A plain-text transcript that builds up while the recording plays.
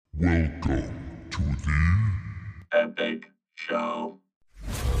Welcome to the Epic Show.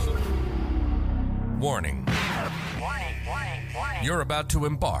 Warning. You're about to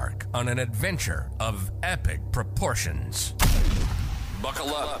embark on an adventure of epic proportions. Buckle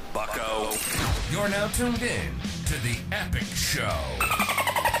up, bucko. You're now tuned in to the Epic Show.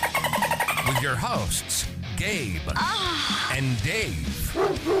 With your hosts, Gabe and Dave.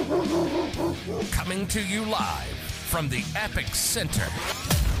 Coming to you live from the Epic Center.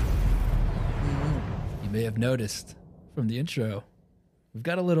 You may have noticed from the intro, we've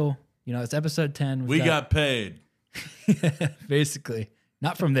got a little, it's episode 10. We got paid. Basically.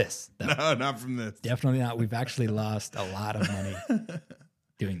 Not from this, though. No, not from this. Definitely not. We've actually lost a lot of money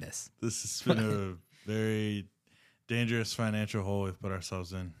doing this. This has been a very dangerous financial hole we've put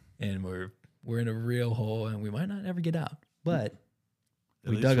ourselves in. And we're in a real hole, and we might not ever get out. But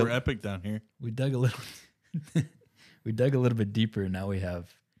At least we're epic down here. We dug a little we dug a little bit deeper, and now we have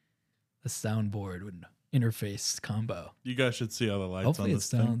a soundboard with an interface combo. You guys should see all the lights Hopefully on this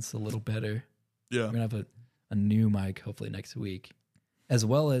it sounds a little better. Yeah. We're going to have a new mic hopefully next week, as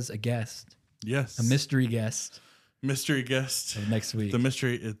well as a guest. Yes. A mystery guest. Mystery guest. Of next week. The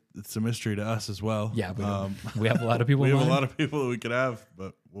mystery, it's a mystery to us as well. Yeah, we have a lot of people. We have a lot of people that we could have,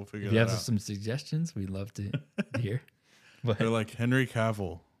 but we'll figure if that you out. have some suggestions, we'd love to hear. But They're like Henry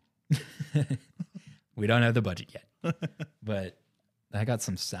Cavill. we don't have the budget yet. But I got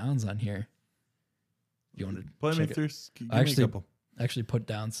some sounds on here. You want to Play me check it? through? Give me a couple. I actually put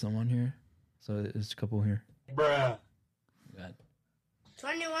down some on here. So there's a couple here. Bruh. We got,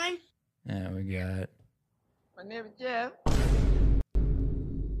 21. yeah, we got. My name is Jeff.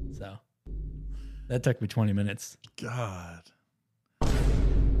 So that took me 20 minutes. God.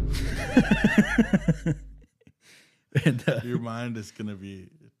 And, Your mind is going to be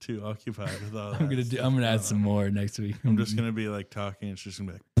too occupied with all that. I'm gonna add some more next week. I'm just going to be like talking. It's just going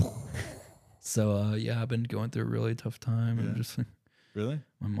to be like, So yeah, I've been going through a really tough time, and Yeah. just really?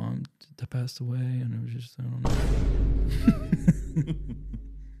 my mom passed away, and it was just I don't know.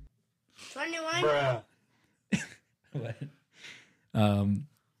 21. Bruh. What?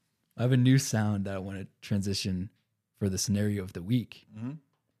 I have a new sound that I want to transition for the scenario of the week. Mhm.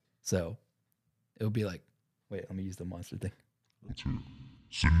 So it'll be like, wait, let me use the monster thing.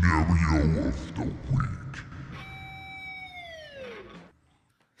 scenario of the week.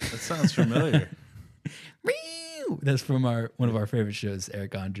 That sounds familiar. That's from one of our favorite shows,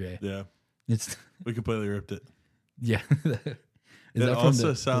 Eric Andre. Yeah. It's We completely ripped it. yeah. Is It that from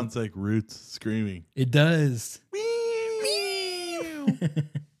also sounds like Roots screaming. It does.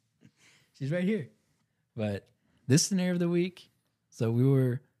 She's right here. But this scenario of the week. So we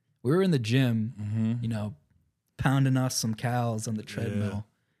were in the gym, pounding off some cows on the treadmill,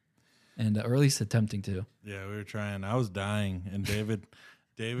 and or at least attempting to. Yeah, we were trying. I was dying, and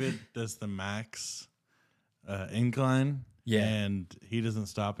David does the max incline. Yeah. And he doesn't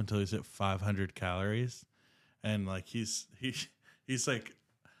stop until he's at 500 calories, and like he's like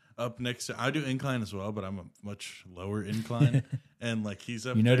up next to. I do incline as well, but I'm a much lower incline, and like he's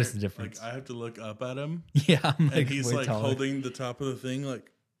up. You notice there, the difference. Like I have to look up at him, Yeah, I'm like and he's way like taller. holding the top of the thing, like.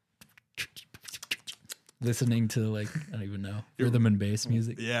 Listening to like I don't even know rhythm and bass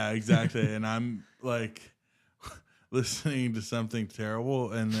music. Yeah, exactly. And I'm like listening to something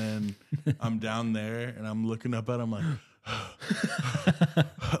terrible, and then I'm down there and I'm looking up at him like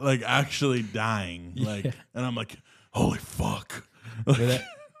like actually dying. Like Yeah. and I'm like, holy fuck. But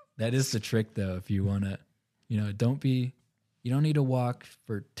that is the trick though. If you want to, you don't need to walk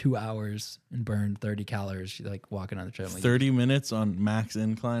for 2 hours and burn 30 calories like walking on the treadmill. 30 minutes on max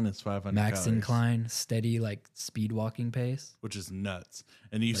incline is 500 Max calories, incline, steady like speed walking pace. which is nuts.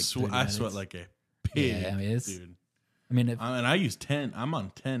 And you Like sweat. 30 I sweat minutes. like a pig, Yeah, I mean, dude. I mean, if And I use 10. I'm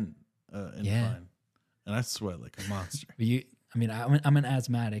on 10 incline, Yeah. and I sweat like a monster. I'm an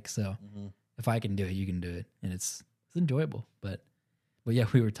asthmatic, so Mm-hmm. if I can do it, you can do it, and it's enjoyable. But yeah,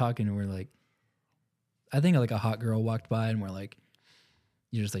 we were talking, and we're like, I think like a hot girl walked by, and we're like,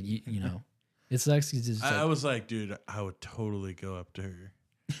 you're just like it sucks. You just I was like, dude, I would totally go up to her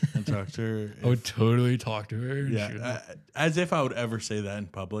and talk to her. I would totally talk to her. and she would- Yeah, as if I would ever say that in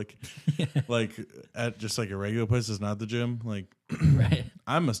public. Yeah. Like at just like a regular place, is not the gym. Like Right.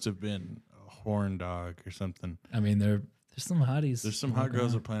 I must have been a horn dog or something. I mean, there's some hotties. There's some hot walking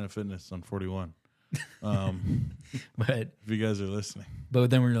girls around. at Planet Fitness on 41. But If you guys are listening,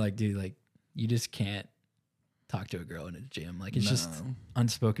 then we're like, dude, like you just can't talk to a girl in a gym. Like it's just No.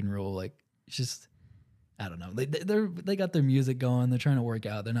 unspoken rule. Like it's just I don't know. They got their music going. They're trying to work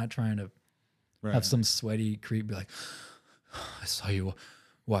out. They're not trying to right? have some sweaty creep be like, I saw you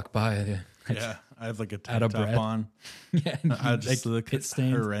walk by. Yeah, I have like a Out tank of top breath. on. Yeah, and I you, just like, look pit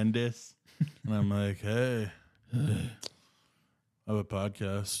stains. horrendous, and I'm like, hey, I have a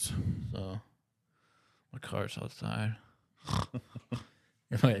podcast. So my car's outside.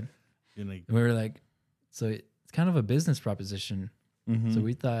 But You know, we were like, so it's kind of a business proposition. mhm. So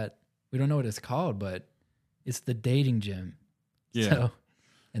we thought, we don't know what it's called, but it's the dating gym. Yeah. So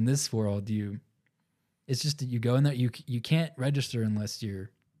in this world, it's just that you go in there, you can't register unless you're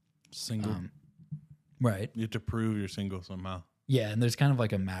Single. right. You have to prove you're single somehow. Yeah, and there's kind of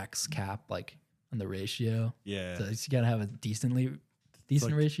like a max cap, like on the ratio. Yeah. So you gotta have a decent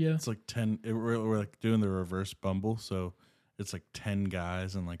like- ratio. It's like 10. We're like doing the reverse Bumble, so it's like 10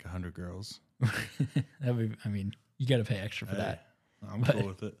 guys and like 100 girls. I mean, you gotta pay extra for Hey, that. I'm But, cool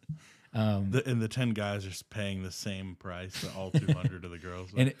with it. Um, And the 10 guys are paying the same price to all 200 of the girls.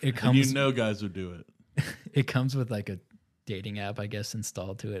 and it And comes, you know guys would do it. it comes with like a dating app, I guess,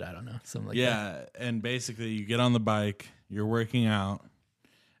 installed to it. I don't know, something like that. Yeah, and basically you get on the bike, you're working out,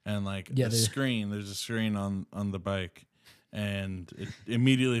 and like Yeah, there's a screen on the bike, and it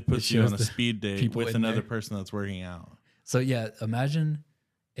immediately puts you shows on a the speed date people with in another there. person that's working out. So yeah, imagine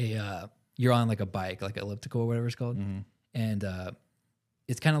you're on like a bike, like elliptical or whatever it's called, Mm-hmm. and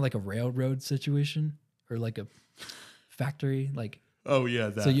it's kind of like a railroad situation or like a factory, like Oh yeah,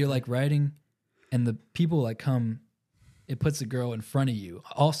 that. so you're like riding, and the people like come. It puts the girl in front of you,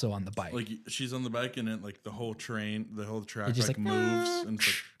 also on the bike. like she's on the bike and it like the whole track It just like like, moves and it's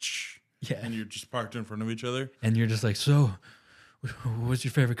like yeah, and you're just parked in front of each other. and you're just like, so, what's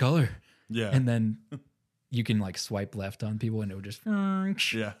your favorite color? Yeah, And then you can like swipe left on people, and it would just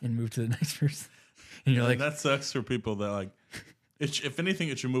yeah. and move to the next person. And you're like, And that sucks for people that like. If anything,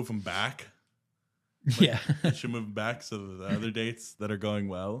 it should move them back. yeah, It should move back so that the other dates that are going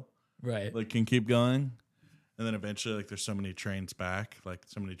well right. like can keep going, and then eventually like there's so many trains back, like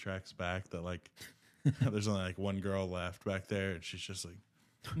so many tracks back that like there's only like one girl left back there, and she's just like,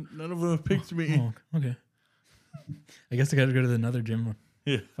 none of them have picked me. Oh, okay. I guess I got to go to another gym,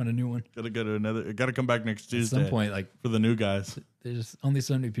 Yeah, find a new one. gotta come back next At Tuesday some point, like for the new guys. there's only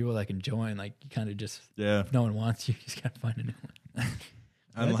so many people that can join. Like you kind of just, Yeah, if no one wants you, you just gotta find a new one.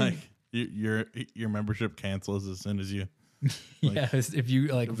 and I like think- your membership cancels as soon as you. Yeah, if you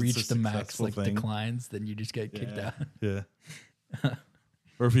like if it's reach a the max successful like thing. declines, then you just get kicked out. Yeah.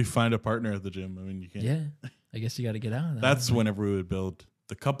 Or if you find a partner at the gym, I mean, you can't. Yeah, I guess you got to get out of that. That's whenever we would build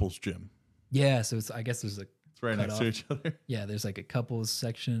the couples gym. Yeah, so I guess there's It's right Cut next to off. each other, there's like a couples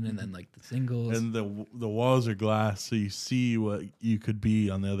section and then like the singles. and the walls are glass, so you see what you could be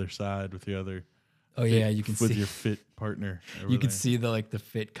on the other side with your other. Oh yeah, you can with see your fit partner. you over can there. see the like the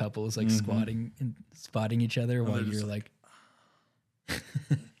fit couples like squatting and spotting each other while they're you're just like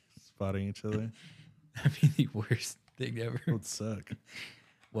spotting each other. that'd be the worst thing ever. It would suck.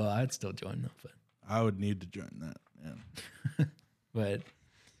 Well, I'd still join though, I would need to join that. Yeah. but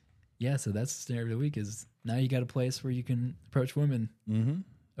yeah, so that's the snare of the week is now you got a place where you can approach women Mm-hmm.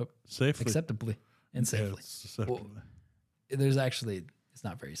 Oh, Safely acceptably and Yeah, safely. acceptably. There's actually it's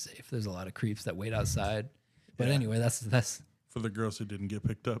not very safe. There's a lot of creeps that wait outside. But Yeah. anyway, that's For the girls who didn't get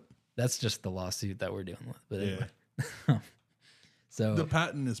picked up, just the lawsuit that we're dealing with. But Yeah. anyway. So the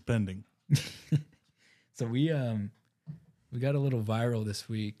patent is pending. so we got a little viral this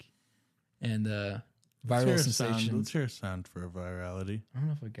week, and Let's viral hear a sound. sensation. Let's hear a sound for virality. I don't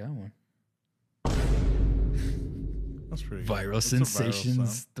know if I got one. That's pretty good. Viral That's a viral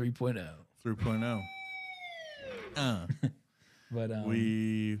sensations 3.0. sound. 3.0. But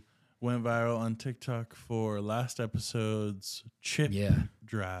We went viral on TikTok for last episode's chip yeah, the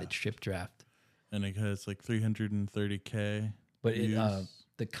draft, chip draft. and it has like 330K. But it views.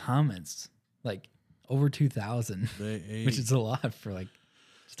 the comments like over 2,000, They ate. which is a lot for like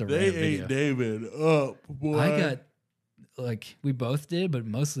just a They random ate video. David up, boy. I got like we both did, but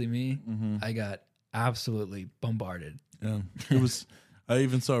mostly me. Mhm. I got absolutely bombarded. Yeah. It was. I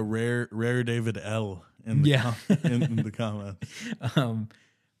even saw rare David L in the Yeah. in the comments.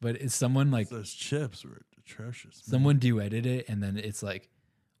 But it's someone like Those chips were atrocious. man. someone duetted it, and then it's like,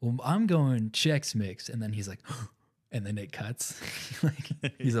 well, I'm going Chex Mix, and then he's like, and then it cuts.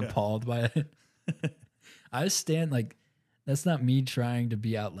 Like he's Yeah. appalled by it. I stand like that's not me trying to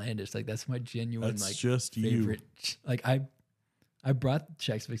be outlandish. Like that's my genuine That's like just you. favorite. Like I brought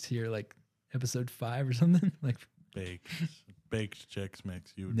Chex Mix here like episode 5 or something. Like baked Chex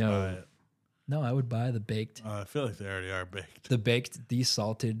Mix. You would No. buy it. no, I would buy the baked, I feel like they already are baked.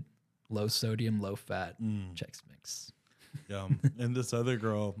 desalted, low sodium, low fat Mm. Chex Mix. And this other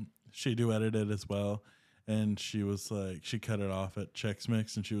girl, she duetted it as well, and she was like, she cut it off at Chex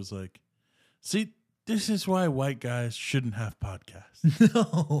Mix, and she was like, "See, this is why white guys shouldn't have podcasts."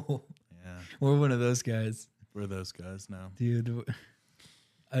 No. Yeah. Yeah, We're one of those guys. we're those guys now. Dude,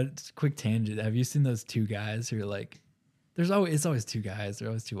 quick tangent. Have you seen those two guys who are like, it's always two guys. They're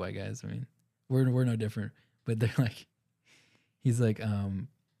always two white guys. I mean, we're no different, but they're like, he's like,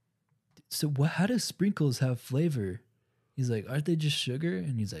 so how do sprinkles have flavor? He's like, aren't they just sugar?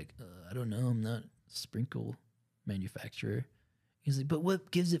 And he's like, I don't know. I'm not a sprinkle manufacturer. He's like, but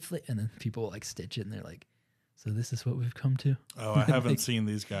what gives it flavor? And then people like stitch it and they're like, so this is what we've come to. Oh, I haven't Like, seen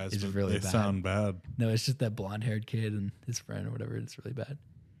these guys, it's but really they bad. sound bad. No, it's just that blonde haired kid and his friend or whatever. It's really bad.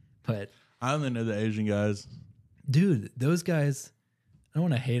 But I only know the Asian guys. dude, those guys, I don't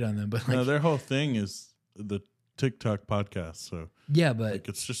want to hate on them, but like, No, their whole thing is the TikTok podcast. So yeah, but like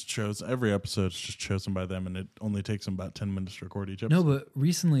it's just chosen. Every episode's just chosen by them, and it only takes them about 10 minutes to record each episode. no, but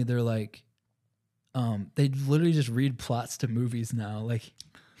recently they're like, they literally just read plots to movies now. Like,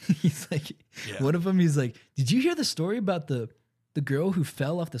 he's like, Yeah. one of them, he's like, did you hear the story about the girl who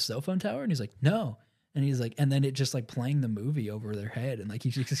fell off the cell phone tower? And he's like, no. And he's like, and then it just like playing the movie over their head, and like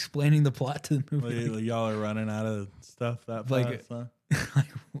he's just explaining the plot to the movie. Like, y'all are running out of stuff that Like, fast, huh? Like,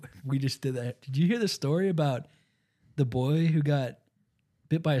 we just did that. Did you hear the story about the boy who got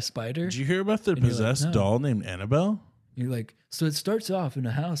bit by a spider? Did you hear about the And you're like, possessed no. doll named Annabelle? You're like, so it starts off in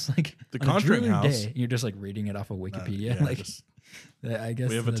a house like The on a Conjuring dreary house. day. You're just like reading it off of Wikipedia. Yeah, like, just- I guess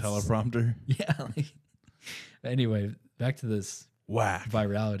we have a that's- teleprompter. Yeah. Like, anyway, back to this Whack.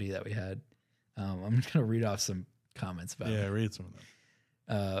 virality that we had. I'm just gonna read off some comments about Yeah, it. read some of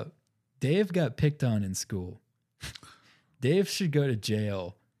them. Dave got picked on in school. Dave should go to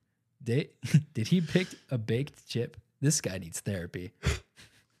jail. Did he pick a baked chip? This guy needs therapy.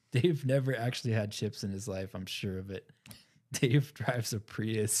 Dave never actually had chips in his life. I'm sure of it. Dave drives a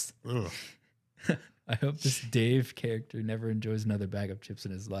Prius. Ugh. I hope this Dave character never enjoys another bag of chips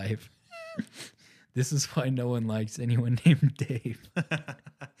in his life. This is why no one likes anyone named Dave.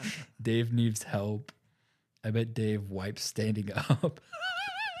 Dave needs help. I bet Dave wipes standing up.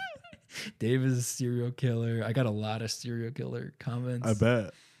 Dave is a serial killer. I got a lot of serial killer comments. I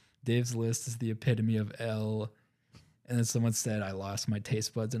bet. Dave's list is the epitome of L. And then someone said, I lost my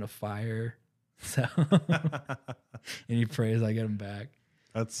taste buds in a fire. So, and he prays I get them back.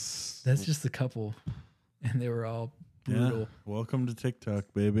 That's That's just a couple. And they were all brutal. yeah. Welcome to TikTok,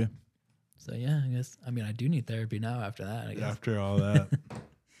 baby. So, yeah, I guess. I mean, I do need therapy now after that, I guess. After all that.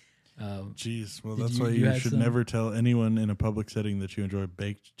 Um, Jeez. Well, Did that's you- why you you had should some? never tell anyone in a public setting that you enjoy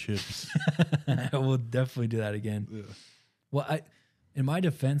baked chips. I will definitely do that again. Yeah. Well, in my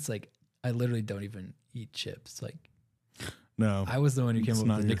defense, like, I literally don't even eat chips. Like, No. I was the one who came It's up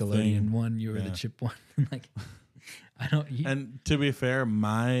with the not your Nickelodeon thing. one. You were the Yeah. chip one. Like, I don't eat. And to be fair,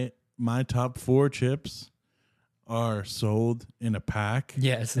 my top 4 chips are sold in a pack.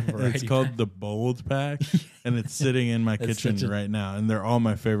 Yeah, it's a variety It's called pack. the Bold Pack, and it's sitting in my That's kitchen such a right now, and they're all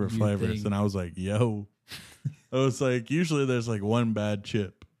my favorite you flavors. thing. And I was like, yo. I was like, usually there's like one bad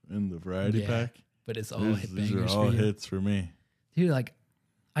chip in the variety Yeah, pack. but it's all These hit are bangers all for you. hits for me. Dude, like,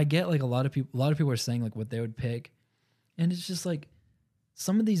 I get like a lot of people are saying like what they would pick, and it's just like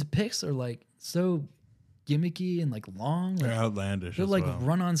some of these picks are like so gimmicky and like long. They're Like, outlandish. they're as like well.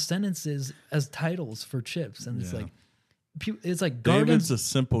 run-on sentences as titles for chips, and it's Yeah. like it's like garden. David's a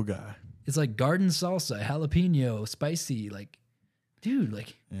simple guy. It's like garden salsa, jalapeno, spicy. Like, dude,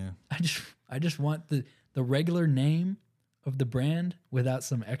 like Yeah. I just want the regular name of the brand without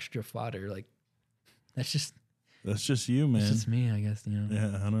some extra fodder. Like, that's just you, man. it's just me, I guess. You know.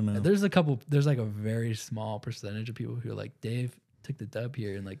 Yeah, I don't know. There's like a very small percentage of people who are like, Dave took the dub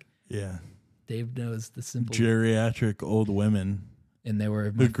here, and like Yeah. Dave knows the simple, Geriatric old women and they were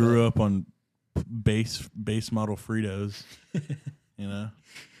who grew up on base model Fritos. You know?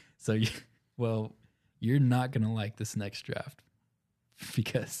 So you're not gonna like this next draft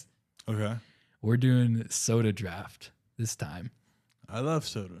because Okay. we're doing soda draft this time, I love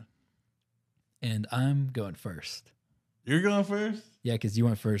soda. and I'm going first. You're going first? Yeah, because you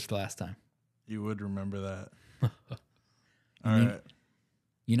went first last time. You would remember that. I All mean- right.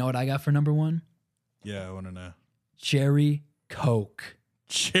 You know what I got for number one? Yeah, I want to know. Cherry Coke,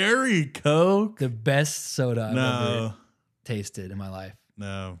 Cherry Coke? the best soda I've ever No. tasted in my life.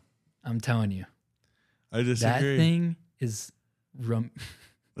 No. I'm telling you, I that disagree. thing is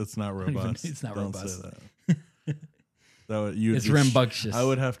That's not even- robust. it's not Don't robust. say that. That would, you would It's be rambunctious. I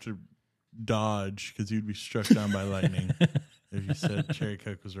would have to dodge because you'd be struck down by lightning if you said Cherry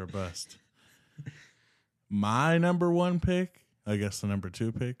Coke was robust. My number 1 pick, I guess the number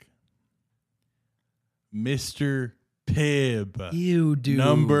 2 pick, Mr. Pibb. Ew, dude.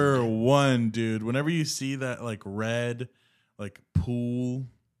 Number 1, dude. Whenever you see that like red, like pool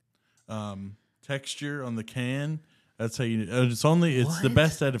texture on the can, That's how you. It's the What?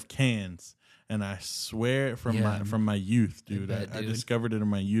 best out of cans, and I swear from my youth, dude. bet, I dude. discovered it in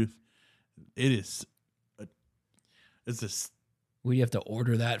my youth. It is. It's a. Would you have to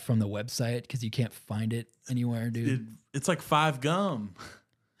order that from the website because you can't find it anywhere, dude? It's like 5 gum.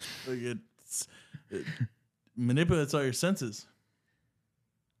 Like it manipulates all your senses.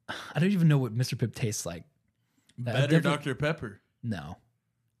 I don't even know what Mr. Pibb tastes like. Better Dr. Pepper. No.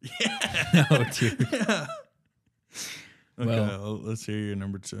 Yeah. No, dude. Yeah. Okay, Well- let's hear your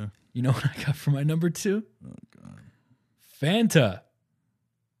number 2. You know what I got for my number 2? Oh God. Fanta.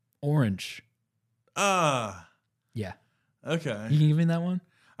 Orange. Ah. Yeah. Okay. You can give me that one?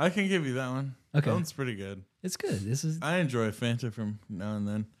 I can give you that one. Okay. That one's pretty good. It's good. This is, I enjoy Fanta from now and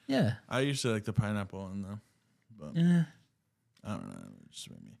then. yeah. I usually like the pineapple one though. But Eh. I don't know. It just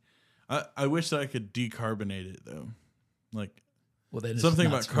made me. I wish that I could decarbonate it though. Like Well, that is something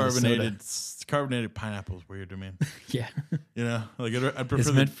not about for the soda. carbonated pineapple is weird to me. Yeah. You know, like I'd prefer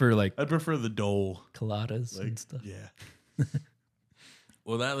It's meant for like I'd prefer the Dole. coladas Like and stuff. yeah.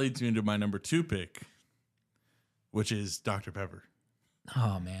 Well, that leads me into my number 2 pick, which is Dr. Pepper.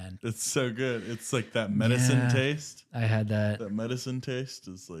 Oh, man. It's so good. It's like that medicine Yeah. taste. I had that. That medicine taste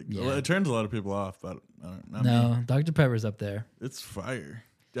is like Yeah. it turns a lot of people off, but not me. No, Dr. Pepper's up there. It's fire.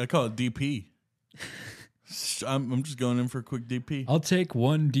 I call it DP. I'm just going in for a quick DP. I'll take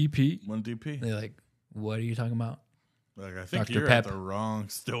one DP. One DP. They're like, what are you talking about? Like I think Dr. you're Pep. at the wrong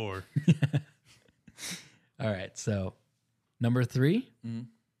store. All right. So, number 3, Mhm.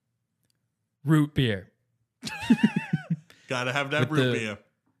 root beer. Gotta have that With root the- beer.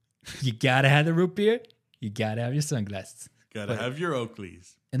 You got to have the root beer. You got to have your sunglasses. Gotta have your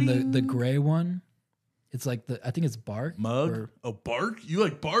Oakleys. And the gray one, it's like I think it's bark. Mug? or- Oh, bark? You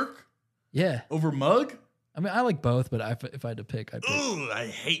like bark yeah. over mug? I mean, I like both, but if I had to pick, I'd pick. Ooh, I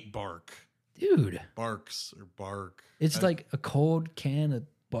hate bark. Dude, Barks or bark. it's like a cold can of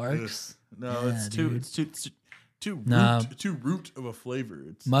barks. No, Yeah, it's too. dude. It's too root. Nah. Too root of a flavor.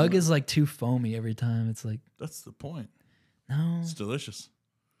 It's Mug not- is like too foamy every time. It's like, That's the point. no. It's delicious.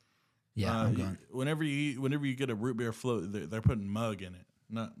 Yeah, I'm going. Whenever you get a root beer float, they're putting mug in it,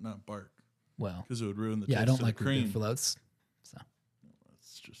 not bark, Well, because it would ruin the yeah, taste I don't of like the root beer cream. floats. So,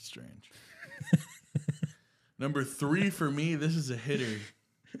 It's just strange. Number 3 for me, this is a hitter.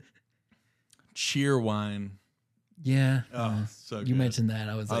 Cheer wine. yeah. Oh, so you good. mentioned that.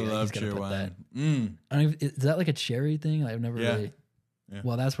 I was I like, love he's gonna cheer put wine. that. Mm. I don't even, is that like a cherry thing? I've never Yeah. really. Yeah.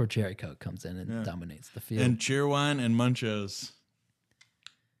 Well, that's where Cherry Coke comes in and Yeah. dominates the field. And cheer wine and munchos.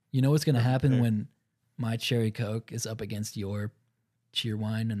 You know what's going to happen fair. when my Cherry Coke is up against your cheer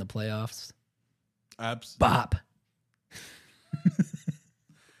wine in the playoffs? Bop.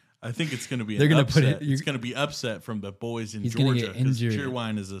 I think it's going to be. They're going gonna to put it- It's you're- going to be upset from the boys in He's gonna Georgia get because injured. cheer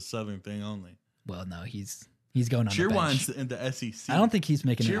wine is a Southern thing only. Well, no, he's going on Cheer the bench. wine's in the SEC. I don't think he's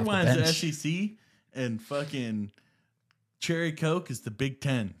making it cheer off the wine's the bench. SEC, and fucking Cherry Coke is the Big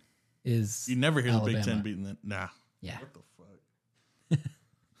Ten. Is You never hear Alabama. the Big Ten beating that. Nah. Yeah. What the fuck?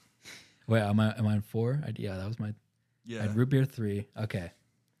 Wait, am I on 4? Yeah, that was my. I Yeah. had root beer 3. Okay,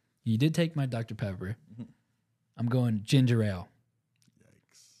 you did take my Dr. Pepper. Mm-hmm. I'm going ginger ale.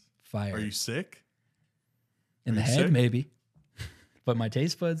 Yikes. Fire Are you sick? in are the you head, sick? maybe, but my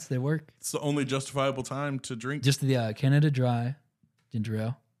taste buds they work. It's the only justifiable time to drink. Just the Canada Dry ginger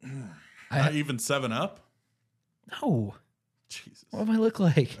ale. Not even 7-Up. No, Jesus what do I look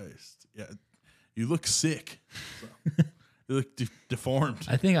like? Christ. Yeah. You look sick. So. You look deformed.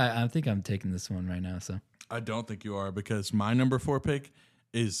 I think I'm taking this one right now. So I don't think you are, because my number 4 pick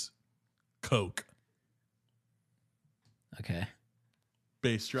is Coke. okay,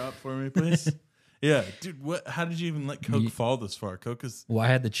 Bass drop for me, please. Yeah, dude. What? How did you even let Coke fall this far? Coke is well, I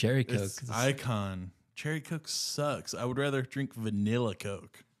had the cherry Coke. it's 'cause icon. Cherry Coke sucks. I would rather drink vanilla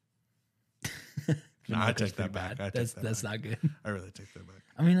Coke. No, I Vanilla Coke's take that pretty back. bad. I take That's that that's back. not good. I really take that back.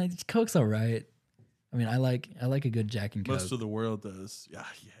 I mean, like, Coke's all right. I mean, I like a good Jack and Coke. Most of the world does. Yeah,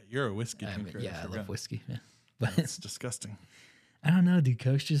 you're a whiskey I mean, drinker. yeah, I forgot. love whiskey, man. But It's disgusting. I don't know, dude.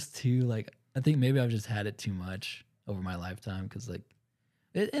 Coke's just too like. I think maybe I've just had it too much over my lifetime because like,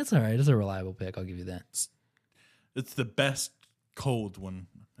 it's all right. It's a reliable pick. I'll give you that. It's the best cold one,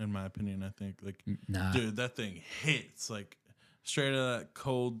 in my opinion. I think. Like, Nah, dude, that thing hits like straight out of that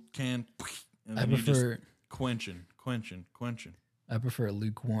cold can, and I then you just prefer quenching. I prefer a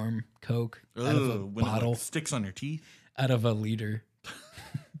lukewarm Coke out of a Ugh, when it bottle, like sticks on your teeth. out of a liter.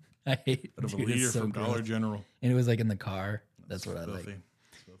 I hate Out of a dude, it's liter so from gross. Dollar General. And it was like in the car. That's what I Filthy. like.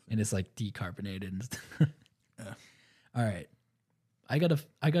 It's filthy. And it's like decarbonated and stuff. Yeah. All right. I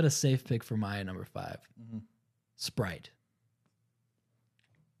got a safe pick for my number 5. Mm-hmm. Sprite.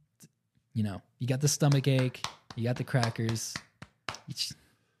 You know, you got the stomach ache. You got the crackers.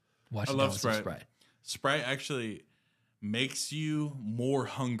 Watch I it love down with some Sprite. Sprite actually makes you more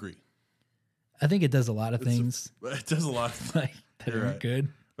hungry. I think it does a lot of things It does a lot. like that You're are right. good.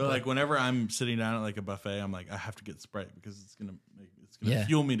 But like whenever I'm sitting down at like a buffet, I'm like, I have to get Sprite because it's gonna Yeah.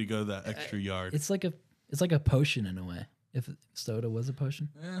 fuel me to go that extra yard. It's like a potion in a way. If soda was a potion.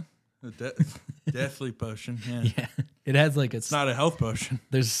 Yeah, deathly potion. Yeah. Yeah. It has like It's not a health potion.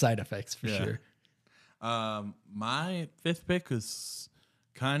 there's side effects for Yeah. sure. My fifth pick was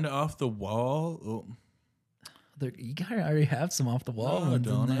kind of off the wall. Oh, You gotta already have some off the wall no, I ones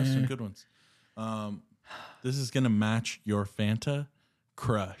in don't. I have some there. good ones. This is gonna match your Fanta.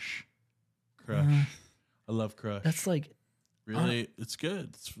 Crush. I love Crush. That's like really, it's good.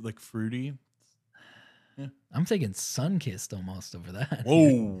 It's like fruity. I'm taking Sunkissed almost over that.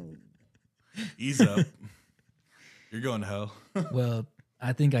 Whoa. Ease up. You're going to hell. Well,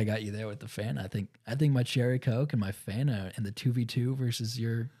 I think I got you there with the Fanta. I think my Cherry Coke and my Fanta and the 2v2 versus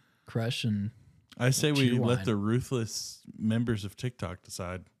your Crush and I say we Cheer let wine. the ruthless members of TikTok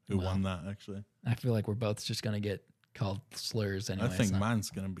decide who Well, won that, actually. I feel like we're both just gonna get called slurs anyway. I think so- mine's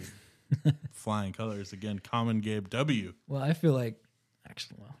going to be flying colors again. Common Gabe W. Well, I feel like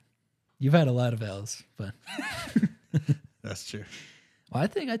you've had a lot of L's, but That's true. I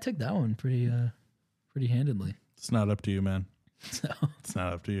think I took that one pretty handedly. It's not up to you, man. So It's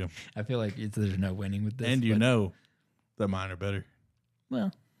not up to you. I feel like there's no winning with this. And you but- know that mine are better.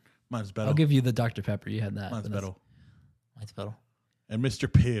 well, Mine's better. I'll give you the Dr. Pepper. You had that. Mine's but better. Mine's better. And Mr.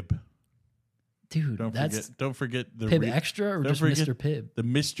 Pibb. Dude, Don't that's forget the Pibb Extra or don't just forget Mr. Pibb? the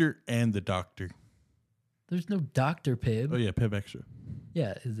Mr. and the Doctor. There's no Dr. Pibb. Oh yeah, Pibb Extra.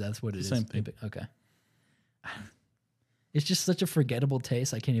 Yeah, that's what it It's is. the same thing. Pibb- Okay. It's just such a forgettable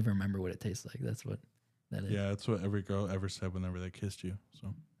taste. I can't even remember what it tastes like. That's what that is. Yeah, that's what every girl ever said whenever they kissed you.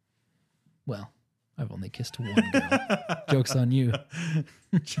 So Well, I've only kissed one girl. Joke's on you.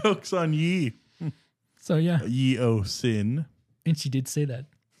 jokes on ye. So yeah, Ye o sin. and she did say that.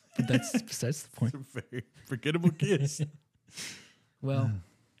 But that's besides the point. It's a very forgettable kiss. Well,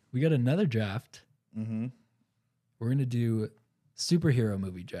 we got another draft. Mm-hmm. We're gonna do superhero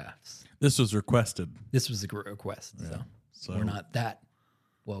movie drafts. This was requested. This was a request, So we're not that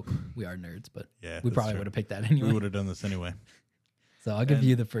woke. We are nerds, but Yeah, we that's probably true. would have picked that We anyway. would have done this anyway. So I'll give And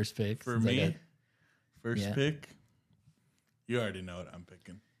you the first pick. For since I me, got- first Yeah. pick, you already know what I'm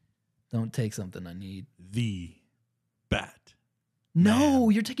picking. don't take something I need. The Bat. No,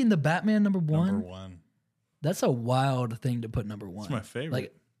 Man. you're taking the Batman number one. Number one. That's a wild thing to put number one. It's my favorite.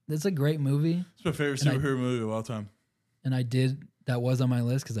 Like, it's a great movie, It's my favorite and I- superhero movie of all time. and that was on my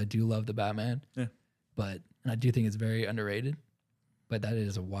list because I do love the Batman. Yeah. And I do think it's very underrated. But that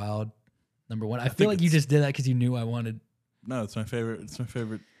is a wild number one. I feel think like you it's- just did that because you knew I wanted. No, it's my favorite. It's my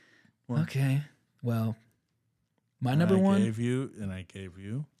favorite one. Okay, well, my And number I one. gave you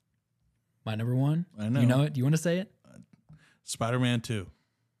My number one. I know. You know it. Do you want to say it? Spider-Man 2.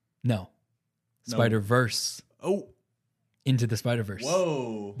 No. No. Spider-Verse. Oh, Into the Spider-Verse.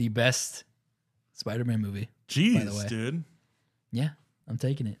 whoa. The best Spider-Man movie. Jeez, way. dude. Yeah, I'm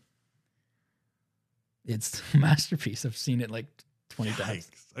taking it. It's a masterpiece. I've seen it like 20 times.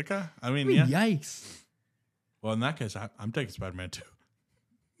 Yikes. Okay. I mean, Ooh, yeah. Yikes. Well, in that case, I'm taking Spider-Man 2.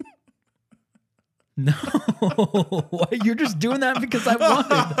 No. Why? You're just doing that because I wanted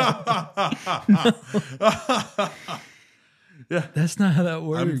that. Yeah. That's not how that I'm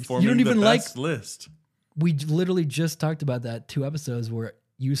works. forming You don't even the like. best list. We literally just talked about that 2 episodes where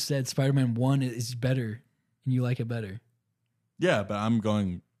you said Spider-Man 1 is better and you like it better. Yeah, but I'm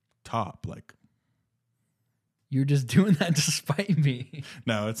going top. Like, You're just doing that to spite me.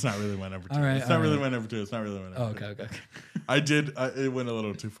 no, it's not really my number 2. All right, It's not all really right. my number 2. It's not really my number Oh, 2. okay. It went a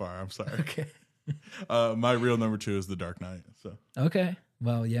little too far. I'm sorry. Okay. My real number 2 is The Dark Knight. So Okay.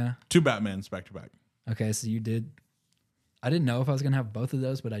 Well, yeah. 2 Batmans back to back. Okay, so you did. I didn't know if I was gonna have both of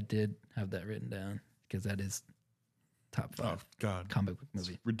those, but I did have that written down because that is top 5 Oh God, comic book it's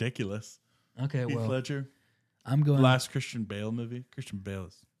movie. ridiculous. Okay, Heath well, Ledger, I'm going. last Christian Bale movie. Christian Bale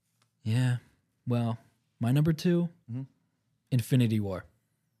is Yeah. Well, my number 2, Mhm. Infinity War.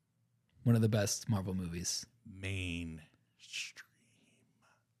 One of the best Marvel movies. mainstream.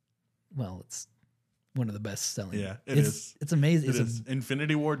 Well, it's one of the best selling. Yeah, it it's, is. It's amazing. It It's is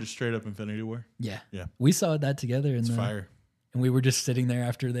Infinity War, just straight up Infinity War. Yeah. Yeah. We saw that together, It's fire. and we were just sitting there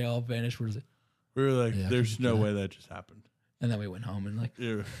after they all vanished. What is it? We were like, Yeah, I "There's can no do way that just happened." And then we went home and like,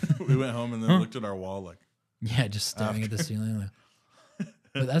 Yeah. We went home and then Huh? looked at our wall like, yeah, just staring at the After. ceiling. Like,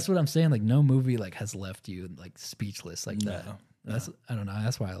 but that's what I'm saying. Like, no movie like has left you like speechless like that. No, That's I don't know.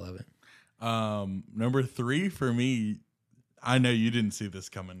 That's why I love it. number 3 for me. I know you didn't see this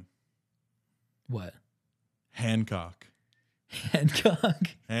coming. What? Hancock.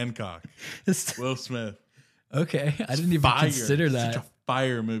 Hancock. Will Smith. Okay, I didn't even consider that. Such a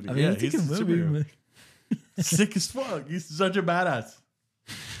fire movie. I mean, yeah, it's a he's good a movie. superhero. Sick as fuck. He's such a badass.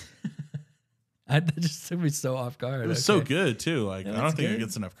 That just took me so off guard. It was so good too. Like Yeah, I don't it's think good. it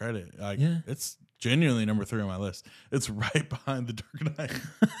gets enough credit. Like Yeah. it's genuinely number 3 on my list. It's right behind The Dark Knight,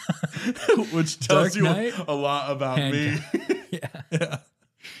 which tells Dark you Knight? a lot about Hancock. me. Yeah. Yeah.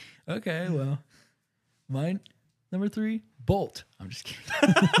 Okay, well, mine number 3, Bolt. I'm just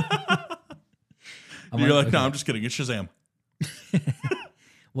kidding. You're like, no, I'm just kidding. It's Shazam.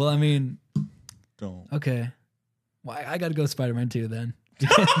 Well, I mean, Don't. okay. Well, I got to go Spider-Man 2 then. Dude,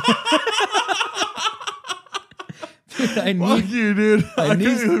 I Fuck need, you, dude. I need-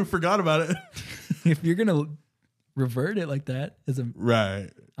 completely forgot about it. if you're gonna revert it like that, Right.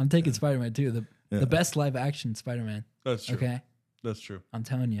 I'm taking Spider-Man 2, Yeah. the best live action Spider-Man. That's true. Okay, That's true. I'm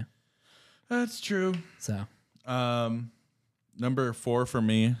telling you. That's true. So Number 4 for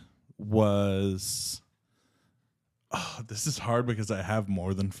me was. Oh, this is hard because I have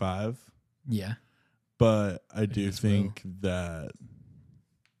more than 5, yeah, but I do as think that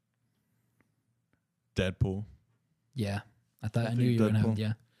Deadpool yeah. I thought I knew think you were gonna have Deadpool.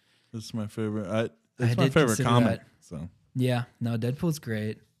 yeah. This is my favorite. I It's my did favorite consider comic. that. So Yeah, no, Deadpool's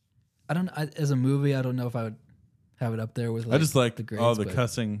great. As a movie, I don't know if I would have it up there with. Like, I just like the greats, all the but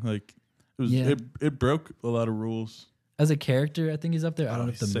cussing. Like it was, Yeah. it broke a lot of rules. as a character, I think he's up there. I don't Oh,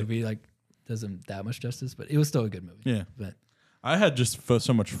 know if the he's sick. movie like does him that much justice, but it was still a good movie. Yeah, But I had just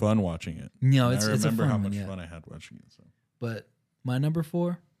so much fun watching it. no, And it's I it's a remember fun how one, much yeah. fun I had watching it. So But my number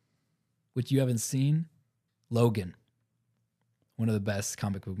 4, which you haven't seen, Logan. One of the best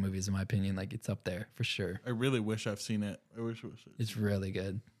comic book movies in my opinion. Like it's up there for sure. I really wish I've seen it. I wish it was. It's really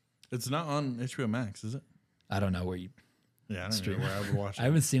good. It's not on HBO Max, is it? I don't know where you. Yeah, I don't Stream. know where I would watch it. I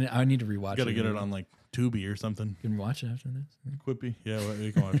haven't seen it. I need to rewatch Got to it. get it on like Tubi or something. You can watch it after this. Quippy. Yeah, well,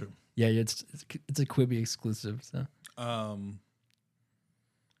 you can watch it. Yeah, it's a Quibi exclusive. So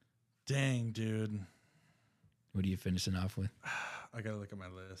Dang, dude. what are you finishing off with? I gotta look at my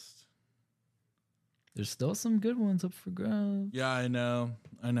list. There's still some good ones up for grabs. Yeah, I know.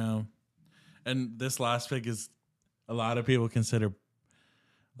 And this last pick is a lot of people consider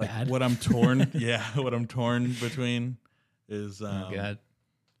like Bad? what I'm torn. Yeah, what I'm torn between is Oh God.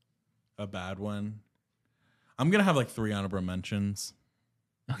 a bad one. I'm gonna have like 3 honorable mentions.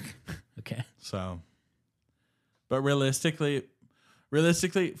 Okay. So, but realistically,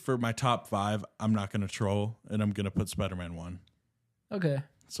 for my top 5, I'm not gonna troll, and I'm gonna put Spider-Man 1. Okay.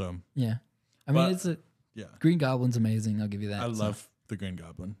 So Yeah. I mean, But- it's a yeah, Green Goblin's amazing. I'll give you that. I So, love the Green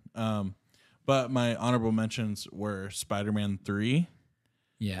Goblin. But my honorable mentions were Spider-Man 3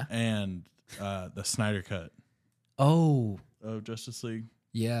 Yeah. and the Snyder Cut Oh. of Justice League.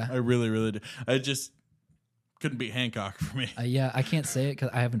 Yeah. I really, really did. I just couldn't beat Hancock for me. Yeah. I can't say it because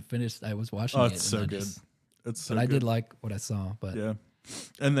I haven't finished. I was watching Oh, it. it's and so I good. just- It's so But I good. did like what I saw. But Yeah.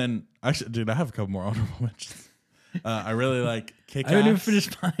 And then, actually, dude, I have a couple more honorable mentions. I really like Kick-Ass. I haven't even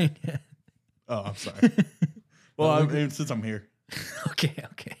finished mine yet. Oh, I'm sorry. Well, since I'm here. Okay.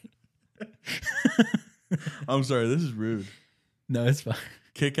 I'm sorry. This is rude. No, it's fine.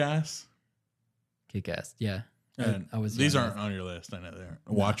 Kick-Ass. Kick ass. Yeah. And I was these young. aren't on your list. I know they aren't.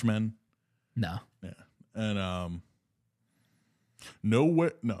 Watchmen. No. Yeah. And no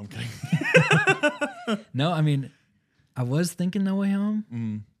way. No, I'm kidding. No, I mean, I was thinking No Way Home.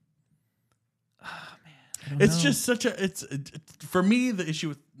 Mm. Oh man, I don't It's know. just such a. It's for me. The issue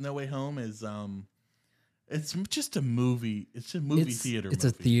with No Way Home is it's just a movie. It's a movie theater. It's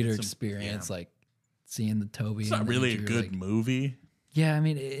movie. a theater It's experience, yeah. like seeing the Toby. It's and not the really a Andrew, good like- movie. Yeah, I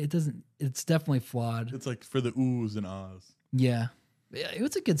mean, it doesn't. It's definitely flawed. It's like for the oohs and ahs. Yeah, it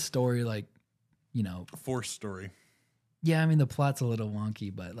was a good story. Like, A forced story. yeah, I mean, the plot's a little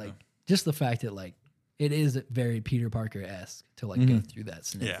wonky, but like just the fact that like it is very Peter Parker esque to like go through that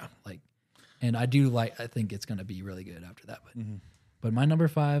scenario. Yeah. Like, and I think it's gonna be really good after that. But Mm-hmm. but my number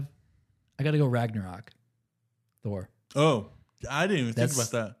 5, I got to go Ragnarok, Thor. Oh, I didn't even think That's-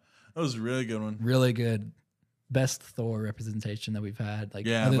 about that. That was a really good one. Really good, best Thor representation that we've had. Like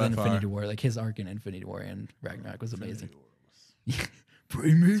Yeah, other by than far. Infinity War, like his arc in Infinity War and Ragnarok was amazing.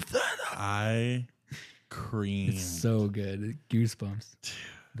 Bring me that. I creamed. It's so good, goosebumps.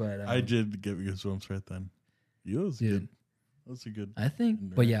 But I did get goosebumps right then. It was dude, good. That's a good. I think.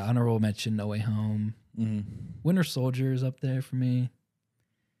 But yeah, honorable mention, No Way Home. Mhm. Winter Soldier is up there for me.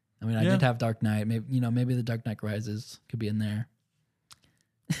 I mean, I Yeah. did have Dark Knight. Maybe the Dark Knight Rises could be in there.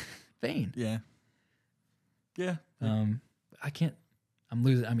 Bane. Yeah. Yeah. I can't. I'm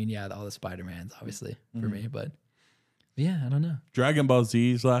losing. I mean, yeah, all the Spider-Mans obviously for me, but Yeah, I don't know. Dragon Ball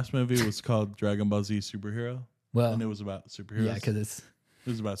Z's last movie was called Dragon Ball Z Superhero, Well, and it was about superheroes. yeah, because it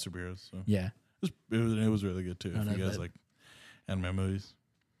was about superheroes. So yeah. it was really good too. I If know you guys that. like anime movies,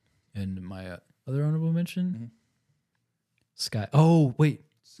 And my other honorable mention, Mhm. Sky. Oh wait,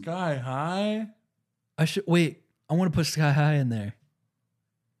 Sky High. I should wait. I want to put Sky High in there.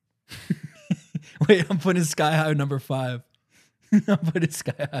 Wait, I'm putting Sky High number 5. I'm putting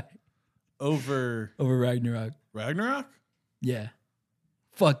Sky High Over over Ragnarok. Ragnarok. Yeah,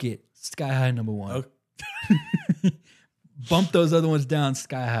 fuck it. Sky High number 1. Oh, Bump those other ones down.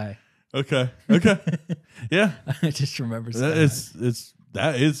 Sky High. okay. Yeah, I just remember Sky that High. is a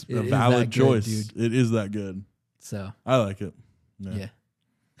It is that valid good, choice. dude. It is that good. So I like it. yeah,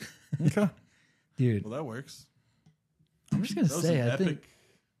 Okay. dude. Well, that works. I'm just gonna That was say, an I epic. think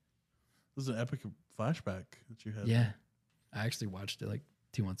This was an epic flashback that you had. yeah. I actually watched it like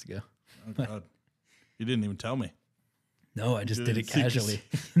 2 months ago. Oh God. You didn't even tell me. No, I just did did it it in casually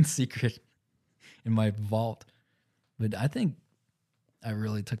in secret in my vault. But I think I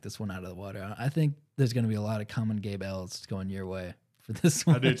really took this one out of the water. I think there's going to be a lot of common Gabe L's going your way for this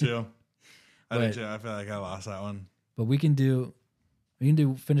one. I do too. I But- do too. I feel like I lost that one. But we can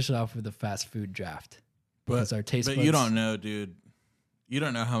finish it off with a fast food draft. Because our taste But buds, you don't know, dude. You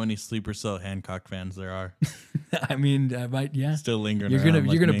don't know how many Sleeper Cell Hancock fans there are I mean, I might, yeah. still lingering. You're around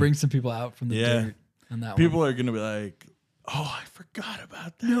like gonna me. bring some people out from the Yeah. dirt on that People one. are gonna be like, "Oh, I forgot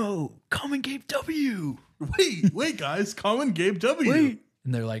about that." No, common Gabe W. Wait, guys, Common Gabe W. Wait,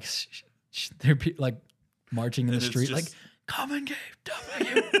 and they're like, they're like marching in And the it's street, just- like common Gabe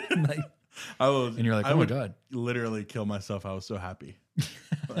W. And, like, I will, and you're like, I oh my would god, literally kill myself. I was so happy.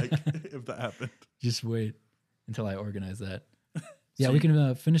 Like if that happened. just wait until I organize that. Yeah, we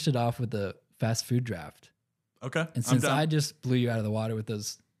can finish it off with the fast food draft. Okay. And since I just blew you out of the water with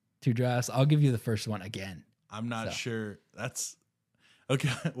those 2 drafts, I'll give you the first one again. I'm not so. sure. That's okay.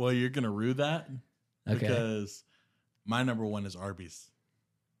 Well, you're gonna rue that Okay. because my number 1 is Arby's.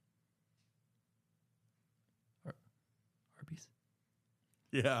 Arby's.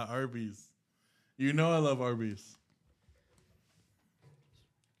 Yeah, Arby's. You know I love Arby's.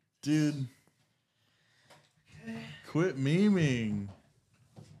 Dude. Quit memeing.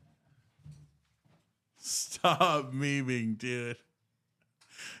 Stop memeing, dude.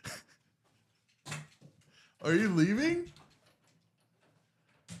 Are you leaving?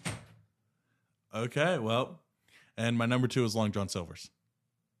 Okay, well. And my number 2 is Long John Silver's.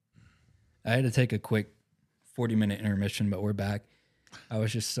 I had to take a quick 40-minute intermission, but we're back. I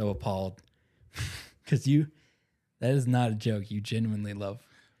was just so appalled because that is not a joke. You genuinely love.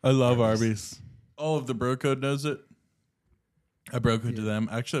 I love Arby's. All of the bro code knows it. I broke into them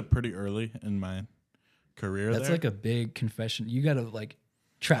actually pretty early in my career. That's there. like a big confession. You got to like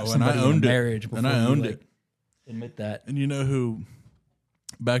trap Oh, and I somebody in a owned it. marriage before And I you owned like, it. admit that. And you know who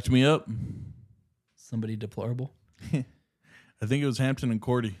backed me up? Somebody deplorable. I think it was Hampton and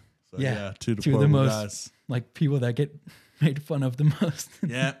Cordy. So, Yeah, yeah, 2 two of the deplorable most- guys. Like people that get made fun of the most in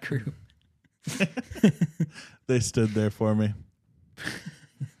the Yeah. group. They stood there for me.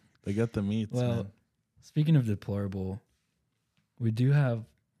 They got the meats. Well, man. speaking of deplorable, we do have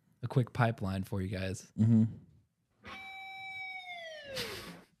a quick pipeline for you guys. Mm-hmm.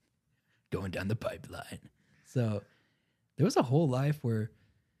 Going down the pipeline. So there was a whole life where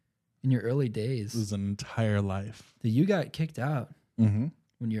in your early days This is an entire life. that you got kicked out Mm-hmm.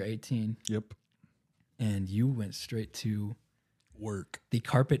 when you're 18 Yep. and you went straight to Work. the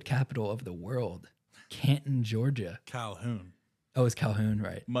carpet capital of the world, Canton, Georgia. Calhoun. Oh, it's Calhoun,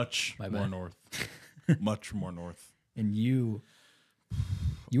 right? Much My more bad. north. Much more north. And you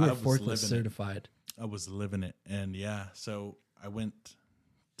I were was forklift living it. certified. I was living it, and yeah, so I went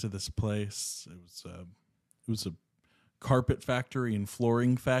to this place. It was a carpet factory and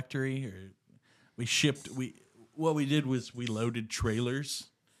flooring factory. What we did was we loaded trailers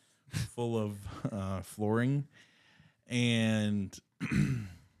full of flooring, and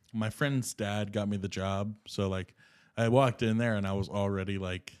my friend's dad got me the job. So like, I walked in there and I was already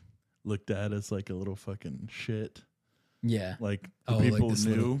like looked at as like a little fucking shit. Yeah. Like Oh, the like people this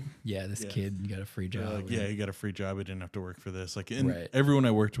knew. little- Yeah, this Yeah. kid, you got a free They're job. like, yeah, you got a free job. I didn't have to work for this. Like, and Right. everyone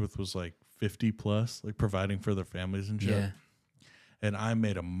I worked with was like 50 plus, like providing for their families and shit. Yeah. And I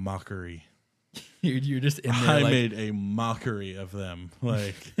made a mockery. You're just in there I like, made a mockery of them.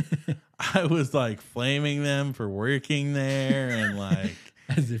 Like, I was like flaming them for working there, and like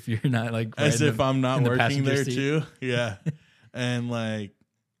as if you're not like right as in if the- I'm not in the working passenger there seat. too. Yeah, and like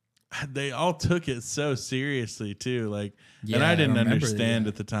they all took it so seriously too. Like, Yeah, and I didn't remember that, understand yeah.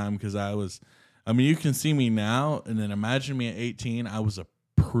 at the time because I was. I mean, you can see me now, and then imagine me at 18. I was a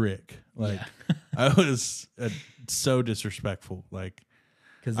prick. Like, Yeah. I was so disrespectful. Like,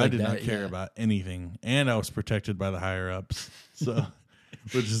 Because I did not care about anything, and I was protected by the higher ups. So,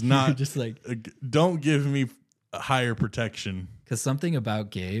 which is not just like, don't give me higher protection. because something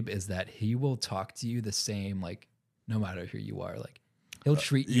about Gabe is that he will talk to you the same, like, no matter who you are. Like, he'll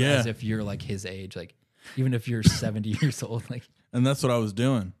treat you yeah. as if you're like his age, like, even if you're 70 years old. Like, And that's what I was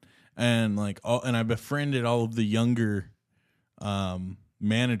doing. And like and I befriended all of the younger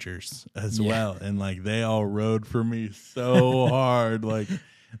managers as well. And like they all rode for me so hard. Like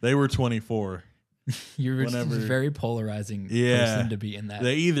they were 24. you're just a Whenever- very polarizing Yeah. person to be in that.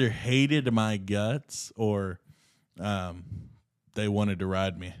 They either hated my guts or they wanted to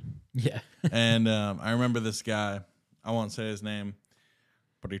ride me. Yeah. And I remember this guy, I won't say his name,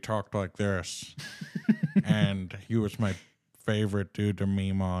 but he talked like this. And he was my favorite dude to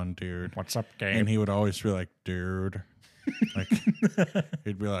meme on, dude. What's up, Gabe? And he would always be like, dude. Like,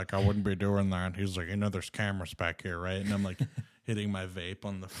 he'd be like, I wouldn't be doing that. He's like, there's cameras back here, right? And I'm like hitting my vape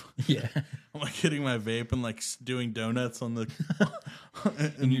on the Yeah. I'm like hitting my vape and like doing donuts on the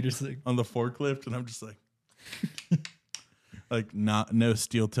And you're just like, on the forklift, and I'm just like no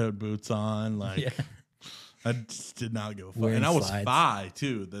steel-toed boots on, like yeah. I just did not give a fuck. Wearing And I was slides. 5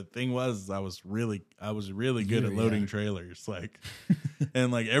 too. The thing was I was really good at Yeah. loading trailers, like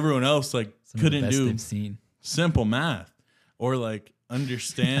and like everyone else like Some of the couldn't best do they've seen. simple math or like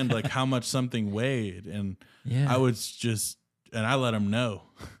understand like how much something weighed, and Yeah. I was just and I let them know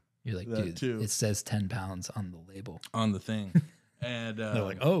You're like, that dude, too. it says 10 pounds on the label. on the thing. And They're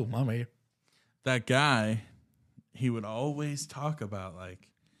like, oh, mommy. that guy, he would always talk about like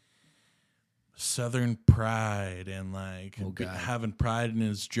Southern pride and like Oh, God. having pride in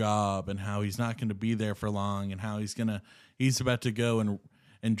his job, and how he's not going to be there for long, and how he's about to go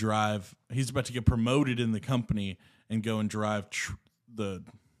and drive. He's about to get promoted in the company and go and drive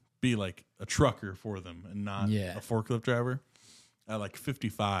be like a trucker for them and not Yeah. a forklift driver at like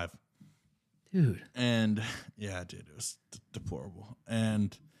 55. Dude. And yeah, dude, it was deplorable.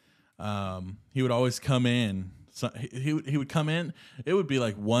 And he would always come in. So he would come in. It would be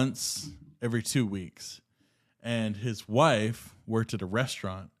like once every 2 weeks. And his wife worked at a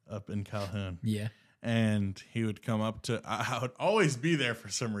restaurant up in Calhoun. Yeah. And he would come up to, I would always be there for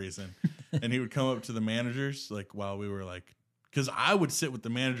some reason. And he would come up to the managers, like while we were like, because I would sit with the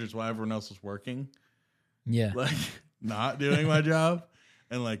managers while everyone else was working, Yeah. like not doing my job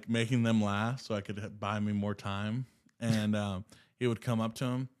and like making them laugh so I could buy me more time. And he would come up to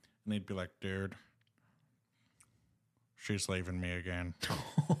him and he'd be like, dude, she's leaving me again.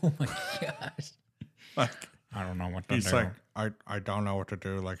 Oh my gosh. Like, I don't know what to he's do. like, I don't know what to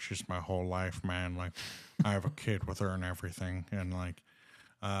do. Like, she's my whole life, man. Like, I have a kid with her and everything. And like,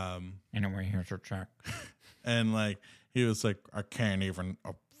 Anyway, here's your check. and like, he was like, I can't even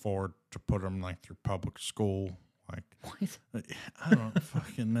afford to put him like through public school. Like, What? I don't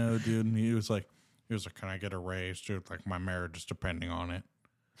fucking know, dude. And he was like, can I get a raise, dude? Like, my marriage is depending on it.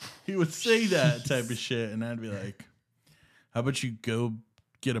 He would say that type of shit, and I'd be like, how about you go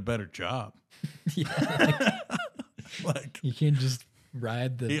get a better job? Yeah. Like, You can't just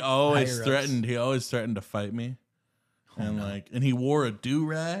ride the. he always higher-ups. threatened. He always threatened to fight me, and like, and he wore a do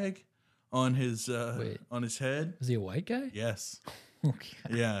rag on his Wait. on his head. Was he a white guy? Yes, Okay.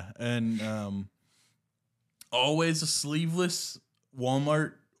 yeah, and always a sleeveless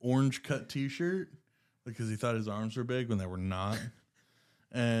Walmart orange cut T-shirt because he thought his arms were big when they were not,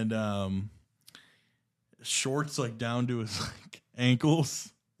 and shorts like down to his like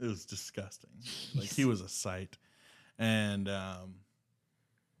ankles. It was disgusting. Like, he was a sight, and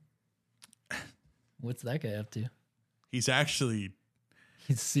What's that guy up to? he's actually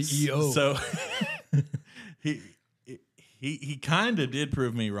He's CEO. So he kind of did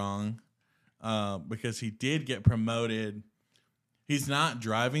prove me wrong, because he did get promoted. He's not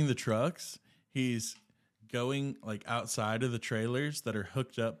driving the trucks. He's going like outside of the trailers that are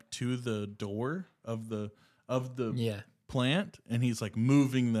hooked up to the door of the Yeah. plant, and he's like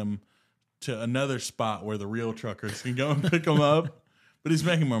moving them to another spot where the real truckers can go and pick them up. But he's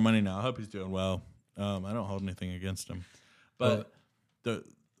making more money now. I hope he's doing well. I don't hold anything against him. But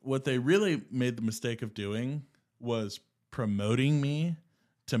what they really made the mistake of doing was promoting me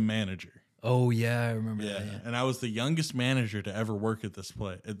to manager. Oh yeah, I remember Yeah. that. Yeah. And I was the youngest manager to ever work at this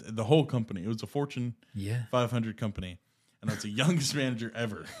place, at the whole company. It was a Fortune Yeah. 500 company, and I was the youngest manager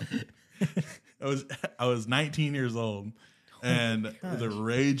ever. I was 19 years old, and the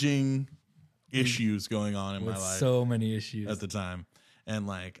raging issues going on in my With life so many issues. at the time, and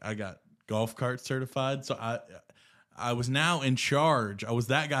like I got golf cart certified, so I was now in charge. I was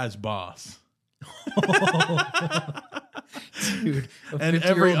that guy's boss. Dude, And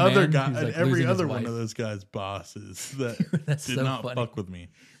every 50-year-old other man guy, who's, and like, every losing his other one wife. of those guys' bosses that That's did so not funny. fuck with me.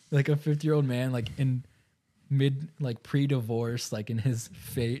 Like a 50-year-old man, like in like pre-divorce, like, and his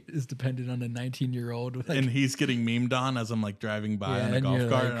fate is dependent on a 19-year-old. Like, And he's getting memed on as I'm like driving by Yeah, on a and golf you're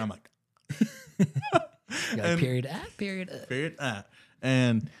cart, like- and I'm like, you're like, and- period. period.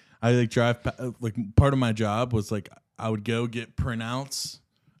 And I like drive like part of my job was like I would go get printouts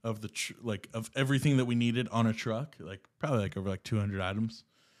of the of everything that we needed on a truck, like probably like over like 200 items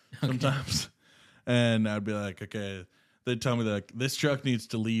sometimes. And I'd be like, okay, they'd tell me that like this truck needs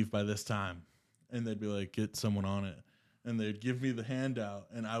to leave by this time, and they'd be like, get someone on it, and they'd give me the handout,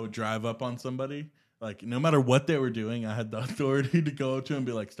 and I would drive up on somebody. Like no matter what they were doing, I had the authority to go to and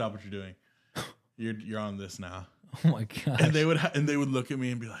be like, stop what you're doing. You're on this now. Oh my god! And they would look at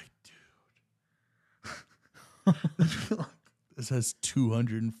me and be like, dude, this has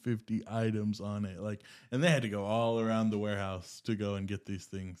 250 items on it. Like, and they had to go all around the warehouse to go and get these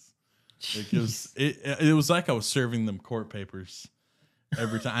things. Like, it was like I was serving them court papers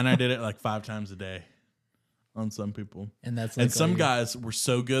every time. And I did it like 5 times a day on some people. And that's like And some all you- guys were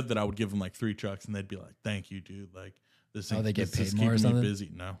so good that I would give them like 3 trucks and they'd be like, thank you, dude. Like, this thing, they get this is paid more or keeping something? me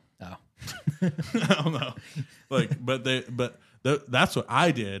busy. No. Oh, I don't know. Like, that's what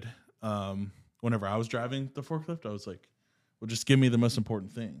I did. Whenever I was driving the forklift, I was like, well, just give me the most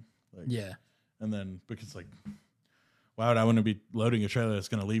important thing. Like, yeah. And then because like, why would I want to be loading a trailer that's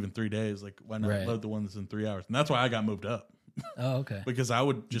going to leave in 3 days? Like, why not Right. load the one that's in 3 hours? And that's why I got moved up Oh, okay. because I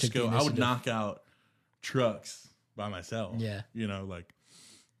would just took the go, I would initiative. knock out trucks by myself. Yeah. You know, like,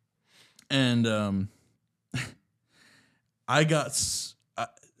 and,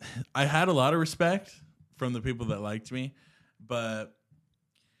 I had a lot of respect from the people that liked me, but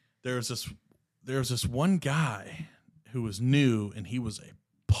there was this one guy who was new and he was a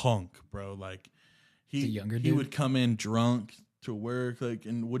punk, bro. Like He's a younger he dude? would come in drunk to work, like,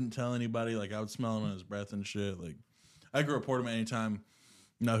 and wouldn't tell anybody. Like I would smell him on his breath and shit. Like I could report him anytime.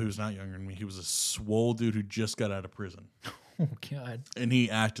 No, he was not younger than me. He was a swole dude who just got out of prison. Oh god. And he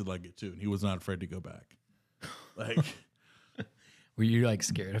acted like it too, and he was not afraid to go back. Like, Were you like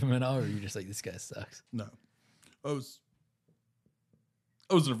scared of him at all, or were you just like, this guy sucks? no, I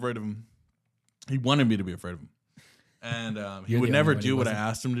wasn't afraid of him. He wanted me to be afraid of him, and he You're would the never only one do who what I wasn't.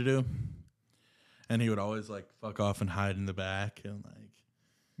 asked him to do. And he would always like fuck off and hide in the back and like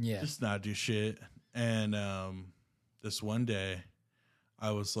Yeah. just not do shit. And this one day,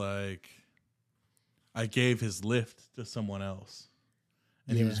 I was like, I gave his lift to someone else.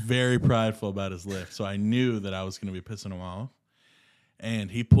 And he was Yeah. very prideful about his lift. So I knew that I was going to be pissing him off. And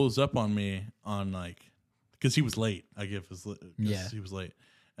he pulls up on me on like, because he was late. I give his lift. Yeah. He was late.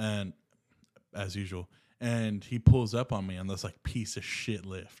 And as usual. And he pulls up on me on this like piece of shit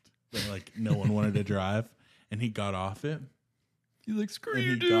lift that like no one wanted to drive. And he got off it. He's like, screw And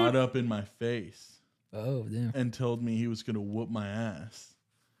you, he dude. got up in my face Oh, damn. and told me he was going to whoop my ass.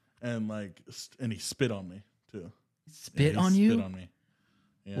 And like, and he spit on me too. Spit Yeah, he on you? Spit on me.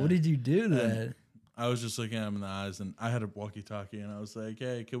 Yeah. What did you do to And that? I was just looking at him in the eyes, and I had a walkie-talkie, and I was like,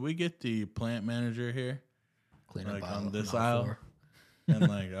 "Hey, could we get the plant manager here, Clean like up on this the aisle?" floor. And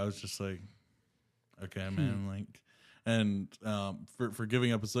like, I was just like, "Okay, man." Like, and for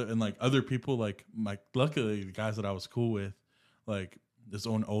giving up his lip, and like other people, like luckily the guys that I was cool with, like this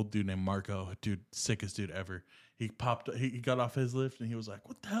old dude named Marco, dude, sickest dude ever. He got off his lift, and he was like,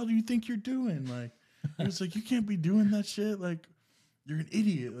 "What the hell do you think you're doing?" Like, he was like, "You can't be doing that shit. Like, you're an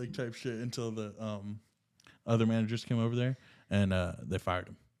idiot," like type shit. Until the other managers came over there and they fired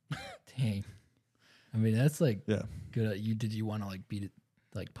him. Dang. I mean, that's like Yeah, good. Did you want to like beat it,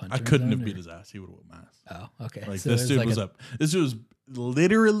 like punch I him couldn't down, have or- beat his ass. He would have whooped my ass. Oh, okay. Like So this it dude like was up. This dude was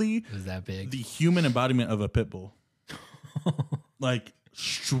literally It was that big. the human embodiment of a pit bull. Like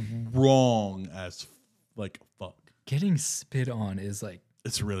strong as like fuck. Getting spit on is like,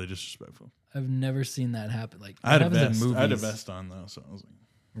 It's really disrespectful. I've never seen that happen. Like I had it a happens vest. in I had a movies. vest on though, so I was like,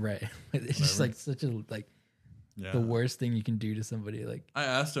 Right. It's just Whatever. like such a like yeah. the worst thing you can do to somebody. Like, I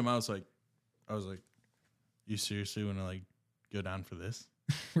asked him. I was like, you seriously want to like go down for this?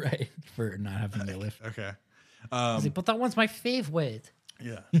 right, for not having the lift. Okay. But that one's my favorite.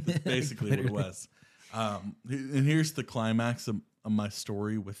 Yeah, that's basically what it Literally. was. And here's the climax of my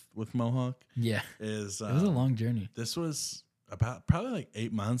story with Mohawk Yeah, is it was a long journey. this was about probably like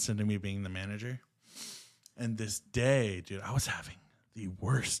 8 months into me being the manager. And this day, dude, I was having the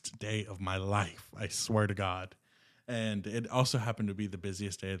worst day of my life. I swear to God. And it also happened to be the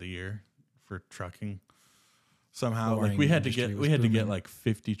busiest day of the year for trucking. Somehow, like Flooring we had industry was to get booming. like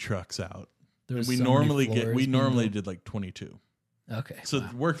 50 trucks out. There was We so many normally floors we being normally built. did like 22. Okay, So wow.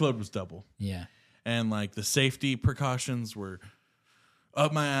 the workload was double. Yeah, and like the safety precautions were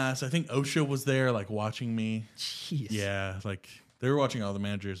up my ass. I think OSHA was there, like watching me. Jeez. Yeah, like they were watching all the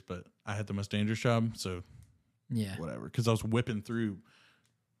managers, but I had the most dangerous job, so Yeah. whatever. Because I was whipping through.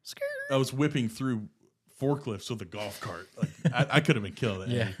 I was whipping through forklifts with a golf cart. Like I could have been killed at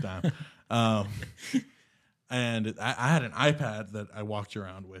any time. And I had an iPad that I walked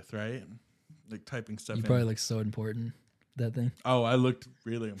around with, right? Like typing stuff. You in. probably look so important, that thing. Oh, I looked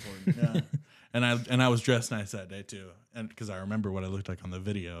really important. Yeah. and I was dressed nice that day too. And because I remember what I looked like on the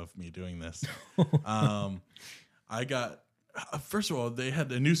video of me doing this. I got first of all, they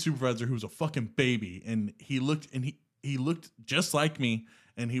had a new supervisor who was a fucking baby, and he looked just like me,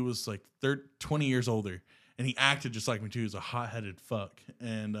 and he was like 20 years older, and he acted just like me too. He was a hot-headed fuck.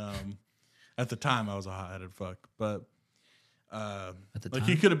 And at the time I was a hot-headed fuck, but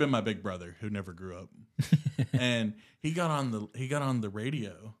he could have been my big brother who never grew up. And he got on the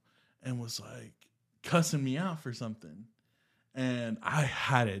radio and was like cussing me out for something, and I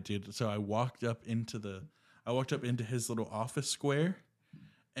had it, dude. So I walked up into his little office square,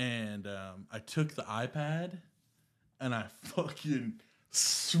 and I took the iPad and I fucking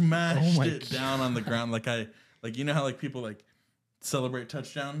smashed it down on the ground, like you know how like people like celebrate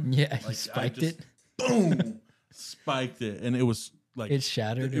touchdown. Yeah, like spiked it. Boom, spiked it, and it was like it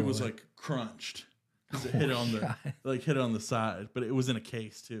shattered. It was like crunched because it hit it on the side, but it was in a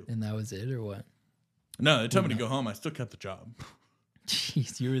case too. And that was it, or what? No, it told me to go home. I still kept the job.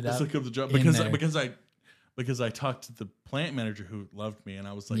 Jeez, you were that. I still kept the job because I talked to the plant manager who loved me, and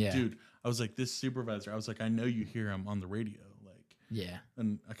I was like, dude, I was like, this supervisor, I was like, I know you hear him on the radio, like, yeah,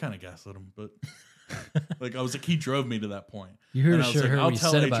 and I kind of gaslit him, but like I was like, he drove me to that point. You heard, and I was like, what he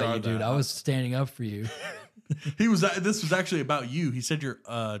said about HR you, dude. that. I was standing up for you. This was actually about you. He said your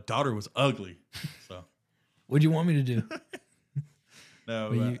daughter was ugly. So what'd you want me to do?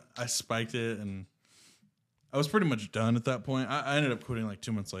 No, I spiked it, and I was pretty much done at that point. I ended up quitting like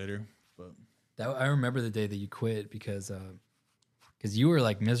 2 months later, but I remember the day that you quit because you were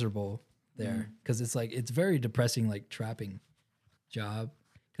like miserable there, because it's very depressing, like trapping job,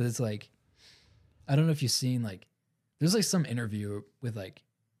 because it's like, I don't know if you've seen, like, there's like some interview with like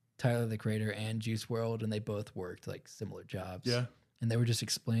Tyler the Creator and Juice WRLD, and they both worked like similar jobs. Yeah. And they were just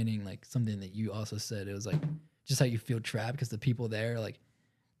explaining like something that you also said. It was like just how you feel trapped because the people there, like,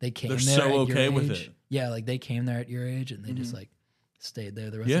 they're so there at okay your with age. it. Yeah, like they came there at your age and they just like stayed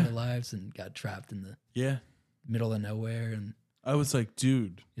there the rest of their lives and got trapped in the middle of nowhere. And I was like,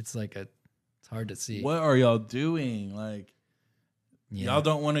 dude, it's like it's hard to see. what are y'all doing? Like, y'all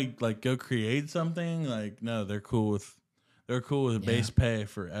don't want to like go create something? Like, no, they're cool with base pay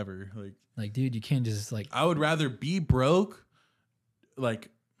forever. Like, dude, you can't just like. I would rather be broke, like,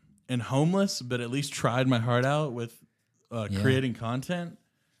 and homeless, but at least tried my heart out with creating content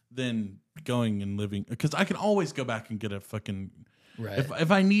than going and living, because I can always go back and get a fucking. Right.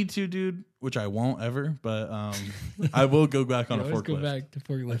 If I need to, dude, which I won't ever, but I will go back on a forklift. Go back to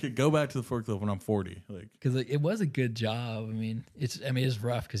forklift. I could go back to the forklift when I'm 40, like, because like, it was a good job. I mean, it's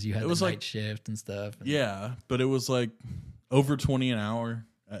rough because you had the night shift and stuff. And yeah, but it was like over 20 an hour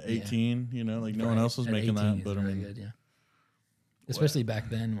at 18. You know, like no one else was At making 18 that, but is I really mean, good, yeah. Especially back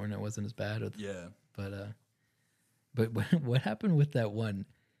then when it wasn't as bad. But what happened with that one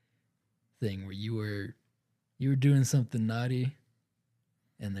thing where you were doing something naughty,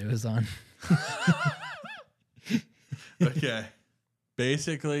 and it was on. Okay.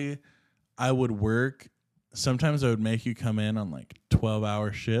 Basically, I would work. Sometimes I would make you come in on like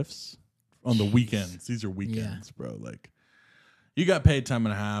 12-hour shifts on the weekends. These are weekends, bro. Like, you got paid time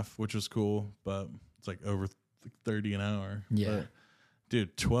and a half, which was cool, but it's like over 30 an hour. Yeah. But,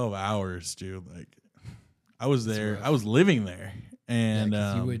 dude, 12 hours, dude. Like, I was there. I was living there. And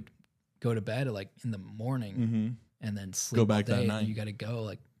you would go to bed at like in the morning and then sleep go back all day, that night. and you got to go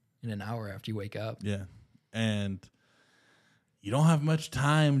like in an hour after you wake up. Yeah. And you don't have much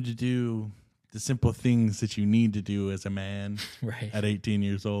time to do the simple things that you need to do as a man Right. at 18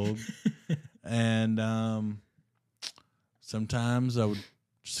 years old. And sometimes I would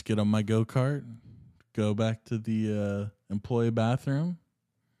just get on my go-kart, go back to the employee bathroom,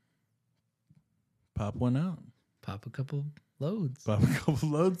 pop one out. Pop a couple loads. Pop a couple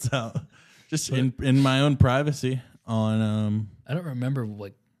loads out. Just in my own privacy on I don't remember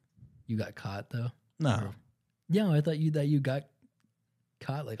what you got caught though. no. Yeah, I thought you got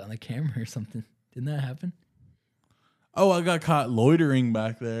caught like on the camera or something. Didn't that happen? Oh, I got caught loitering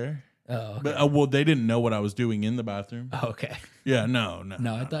back there. Oh, okay. But well, they didn't know what I was doing in the bathroom. Oh, okay. Yeah, no.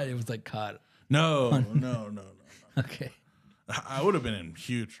 No, I thought it was like caught. No. Okay. I would have been in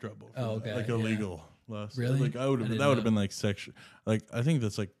huge trouble. For Oh, that. okay, Like yeah. illegal lust. Really? Like I would I have. didn't That would have know. been like sexual. Like I think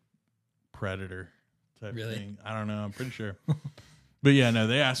that's like Predator type Really? thing. I don't know. I'm pretty sure. But yeah, no,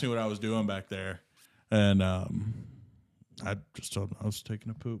 they asked me what I was doing back there. And I just told them I was taking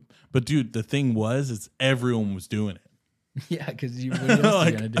a poop. But dude, the thing is everyone was doing it. Yeah, because what else are you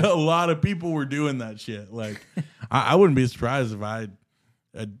Like gonna do? a lot of people were doing that shit. Like I wouldn't be surprised if I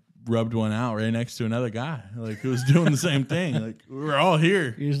had rubbed one out right next to another guy, like who was doing the same thing. Like we were all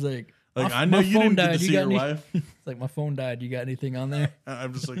here. You're just like I know you didn't get to see your wife. It's like my phone died. You got anything on there?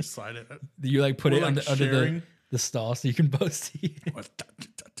 I'm just like sliding it. You like put We're, it like, under sharing. the stall so you can both see it.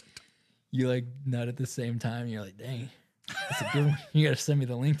 You like nut at the same time. And you're like, dang, that's a good one. You got to send me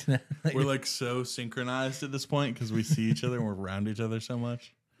the link to that. Like, We're like so synchronized at this point because we see each other and we're around each other so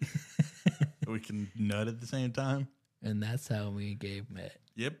much. We can nut at the same time. and that's how me and Gabe met.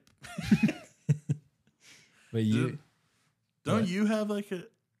 Yep. But you, Don't what? you have like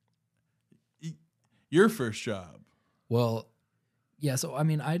your first job? well, yeah. So I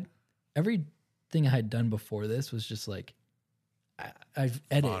mean, everything I had done before this was just like I've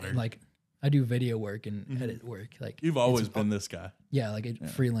Fodder. edited, like I do video work and edit work. Like You've it's always been this guy. Yeah, like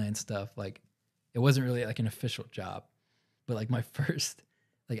freelance stuff. Like it wasn't really like an official job, but like my first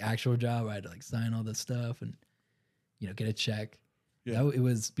like actual job, I had to like sign all this stuff and get a check. Yeah. It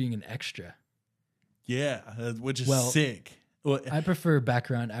was being an extra. Yeah, which is Well, sick. Well, I prefer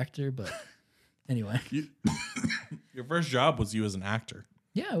background actor, but anyway, your first job was you as an actor.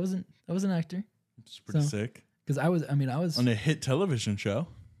 yeah, I was an actor It's pretty So- sick. because I was On a hit television show.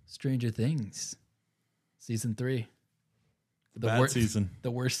 Stranger Things, season 3, Bad season. the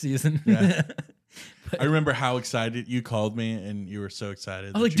worst season. Yeah. I remember how excited you called me, and you were so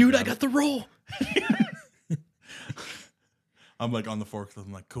excited. I was like, dude, I got the role. I'm like on the forklift.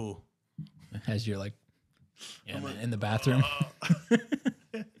 I'm like, cool. As you're like, man, in the bathroom.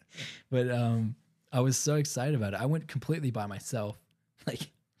 But I was so excited about it. I went completely by myself.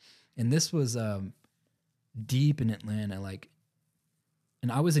 Like, and this was deep in Atlanta. Like,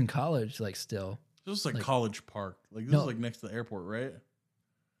 and I was in college, like still. This was like, Like- College Park. Like this No. was like next to the airport, right?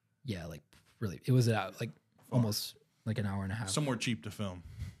 Yeah, like really, it was out like almost like an hour and a half. Somewhere cheap to film.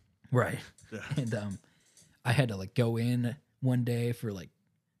 Right. Yeah. And I had to like go in one day for like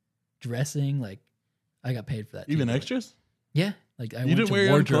dressing. Like, I got paid for that. Even too. extras? Yeah. Like I You went didn't to wear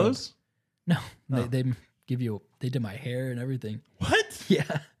your own wardrobe. clothes? No, Oh. they they did my hair and everything. What? Yeah.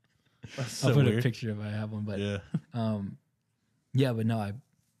 That's so I'll put weird. a picture if I have one, but Yeah. yeah, but no,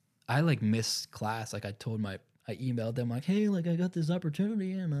 I like missed class. Like I emailed them like, hey, like I got this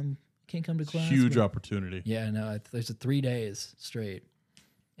opportunity and can't come to class. Huge but- opportunity. Yeah, no, there's 3 days straight,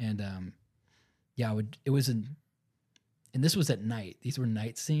 and yeah, and this was at night. These were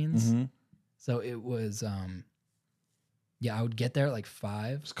night scenes, Mhm. so it was yeah, I would get there at like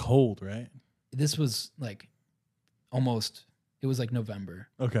 5. It's cold, right? This was like almost. It was like November.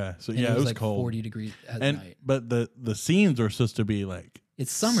 Okay. So and yeah, it was like cold. 40 degrees at And night. but the scenes are supposed to be like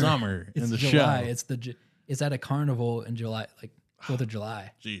It's summer. in It's the July. show. It's at a carnival in July, like 4th of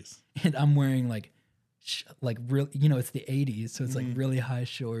July, Jeez. and I'm wearing like real. It's the 80s, so it's like really high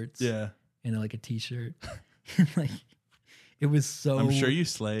shorts. Yeah. And like a t-shirt. Like it was so I'm sure you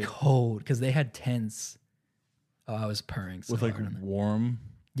slayed cold because they had tents. Oh, I was purring so with like hard on that. warm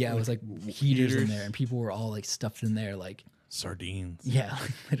Yeah, it was like heaters in heaters. there, and people were all like stuffed in there, like sardines. yeah,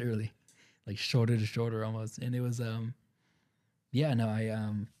 literally, like shoulder to shoulder almost. And it was yeah, no,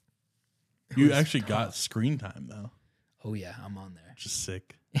 it You was actually tough. got screen time though. Oh yeah, I'm on there, Which is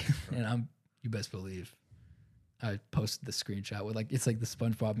sick. and you best believe. I posted the screenshot with like it's like the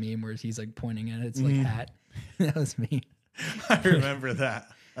SpongeBob meme where he's like pointing at it. It's like hat. That was me. I remember that.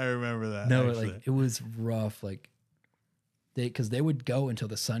 No, actually. like it was rough. Like because they would go until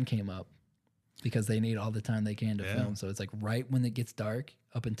the sun came up because they need all the time they can to Yeah. film. So it's like right when it gets dark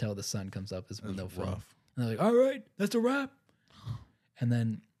up until the sun comes up is when they'll That's film. rough. And they're like, all right, that's a wrap. And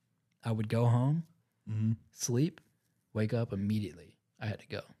then I would go home, Mhm. sleep, wake up immediately. I had to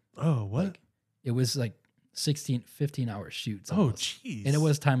go. Oh, what? Like, it was like 15 hour shoots. Oh, almost. jeez. And it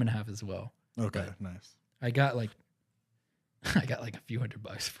was time and a half as well. okay. but- Nice. I got like a few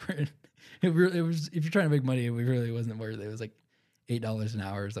 $100 for it. It was if you're trying to make money, it really wasn't worth it. It was like $8 an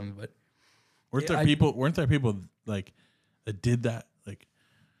hour or something. But Weren't Yeah, there people like that did that like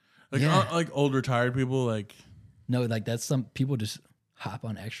Yeah. like old retired people like no, like that's some people just hop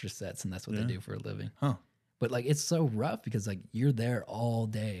on extra sets and that's what Yeah. they do for a living. huh? But like it's so rough because like you're there all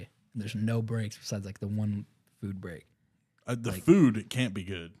day and there's no breaks besides like the one food break. The Like- food it can't be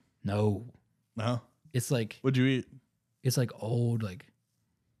good. No, No. it's like What'd you eat? it's like old like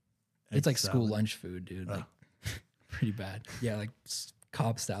it's Egg like school salad. lunch food, dude. Oh. Like pretty bad. Yeah, like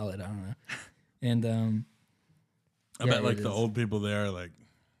Cobb salad. I don't know. And I yeah, bet like it the is. old people there like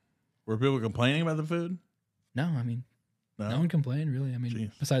Were people complaining about the food? No, I mean, No. no one complained really. I mean,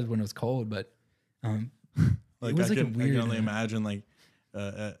 Jeez. besides when it was cold, but Like it was I like a can weird. only imagine like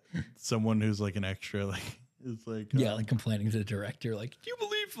someone who's like an extra, like it's like yeah, like complaining to the director, like, do you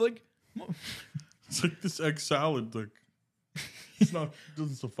believe like? it's like this egg salad, like it's not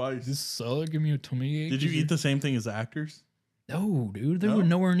doesn't suffice. This salad give me a tummy ache. Did you eat the same thing as the actors? No, dude, they No? were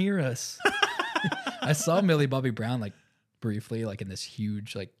nowhere near us. I saw Millie Bobby Brown like briefly, like in this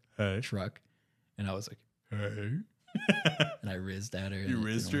huge like Hey, truck, and I was like, hey, and I rizzed at her. you and it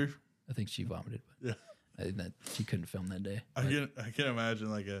rizzed didn't her. work. I think she vomited, but Yeah, that she couldn't film that day. I can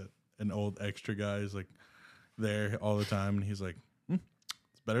imagine like an old extra guy is like there all the time, and he's like,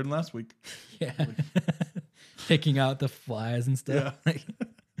 it's better than last week. Yeah, picking out the flies and stuff.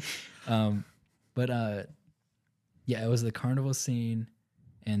 Yeah. But yeah, it was the carnival scene,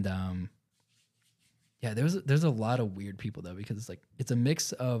 and yeah, there's a lot of weird people though, because it's a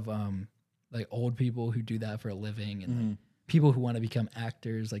mix of like old people who do that for a living and like people who want to become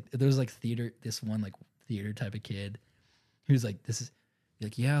actors. Like there's like this one like theater type of kid who's like, this is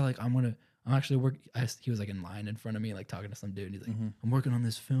like, yeah, like I'm actually he was like in line in front of me, like talking to some dude. And he's like, I'm working on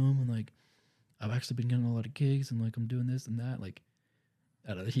this film, and like I've actually been getting a lot of gigs, and like I'm doing this and that. Like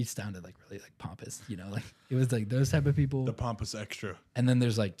I don't know, he sounded like really like pompous, you know, like it was like those type of people. The pompous extra. And then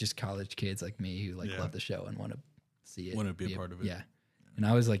there's like just college kids like me who like Yeah. love the show and want to see it, Want to be a part of it. Yeah. And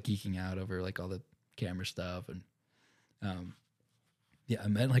I was like geeking out over like all the camera stuff, and yeah, I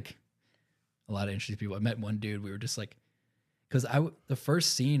met like a lot of interesting people. I met one dude. We were just like, because the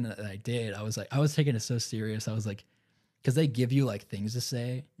first scene that I did, I was taking it so serious. I was like, because they give you like things to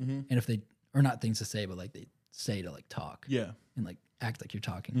say, and if they or not things to say, but like they say to like talk, Yeah. and like act like you're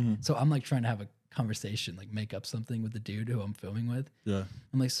talking. So I'm like trying to have a conversation, like make up something with the dude who I'm filming with. Yeah.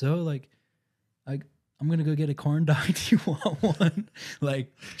 I'm like, so like, I'm gonna go get a corn dog. Do you want one?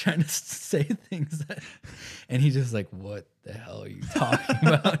 Like trying to say things and he's just like, what the hell are you talking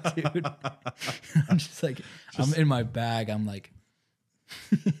about, dude? I'm just like, I'm in my bag. I'm like,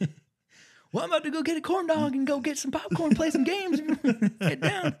 well, I'm about to go get a corn dog and go get some popcorn, play some games, get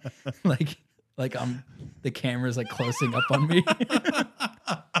down. Like I'm the camera's like closing up on me.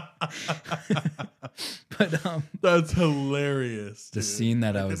 But That's hilarious. the dude. scene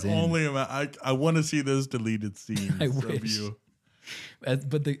that I was can in. only I want to see those deleted scenes I of wish. you.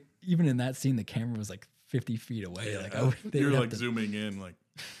 But even in that scene, the camera was like 50 feet away. Like You're like zooming in, like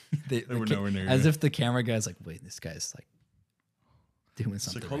they were nowhere near as you. if the camera guy's like, wait, this guy's like doing it's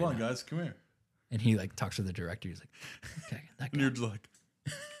something. like, hold right on, now. guys, come here. And he like talks to the director. He's like, okay, that And guy. you're just like,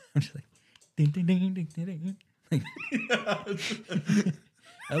 I'm just like, ding ding ding ding ding ding. Like,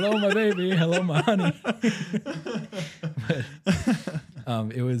 hello, my baby. Hello, my honey.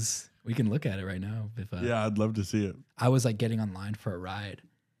 But it was. We can look at it right now. If yeah, I'd love to see it. I was like getting online for a ride,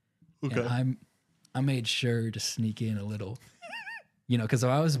 Okay. and I made sure to sneak in a little, you know, because if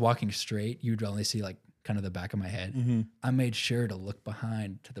I was walking straight, you'd only see like kind of the back of my head. I made sure to look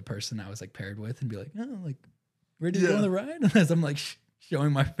behind to the person I was like paired with and be like, oh, like ready to go on the ride? As I'm like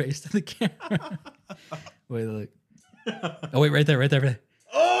showing my face to the camera. Wait, look. Oh wait, right there, right there. Right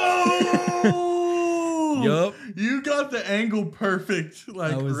there. Oh, Yup. You got the angle perfect,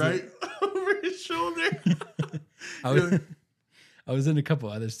 like That was right over his shoulder. I was in a couple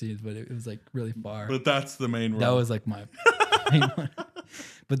other scenes, but it was like really far. But that's the main role. That was like my main one.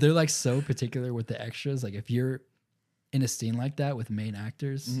 But they're like so particular with the extras. Like if you're in a scene like that with main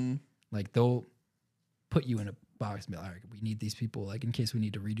actors, like they'll put you in a box and be like, all right, we need these people, like in case we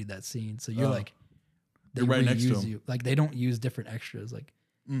need to redo that scene. So you're like, they You're right next to reuse them. you. Like they don't use different extras. Like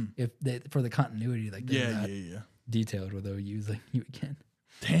if they for the continuity, like they're yeah, not yeah. detailed where they'll use like you again.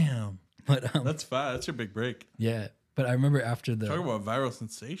 Damn, But that's fine. That's your big break. yeah. But I remember after the Talk about viral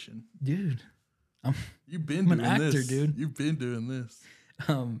sensation. dude. You've been I'm an doing actor, this, dude. You've been doing this.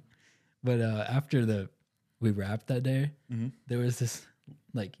 But after we wrapped that day, there was this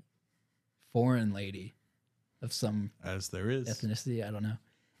like foreign lady of some As there is. ethnicity, I don't know,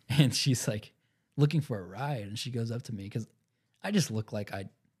 and she's like looking for a ride, and she goes up to me because I just look like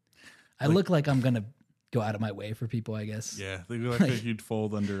I look like I'm gonna go out of my way for people, I guess. Yeah, they look like you'd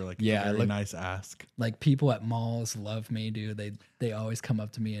fold under like Yeah, a very look- nice ask. Like people at malls love me, dude. They always come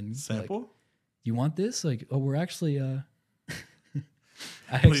up to me and be like, Sample? you want this? Like, oh, we're actually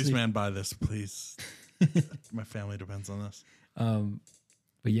Please, man, buy this, please. My family depends on this.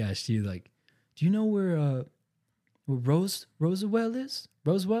 But yeah, she like, do you know where Roswell is?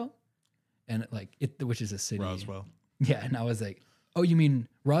 Roswell? And like which is a city. Roswell. Yeah, and I was like, oh, you mean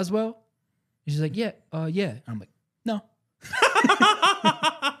Roswell? And she's like, yeah, yeah. And I'm like, no.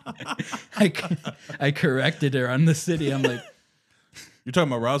 I corrected her on the city. I'm like, You're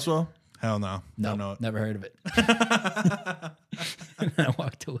talking about Roswell? Hell no. No, Don't know it. never heard of it. And I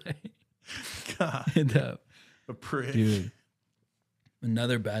walked away. God, And, a prick. dude,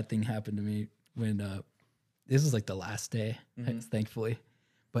 another bad thing happened to me when this was like the last day, thankfully.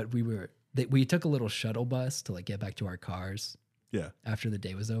 But we took a little shuttle bus to like get back to our cars. Yeah. After the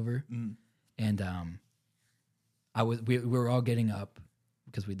day was over, Mm. and we were all getting up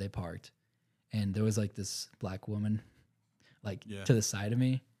because they parked, and there was like this black woman, like to the side of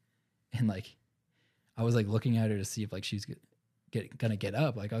me, and like I was like looking at her to see if like she's gonna get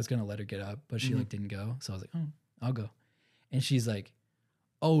up. Like I was gonna let her get up, but she like didn't go. So I was like, oh, I'll go, and she's like,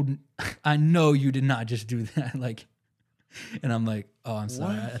 oh, I know you did not just do that, like. And I'm like, oh, I'm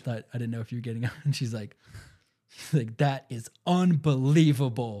sorry. I didn't know if you were getting up. And she's like, that is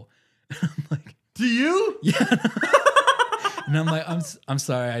unbelievable. And I'm like, Do you? yeah. And I'm like, I'm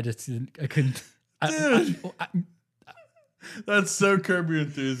sorry. I couldn't. Dude. That's so Curb Your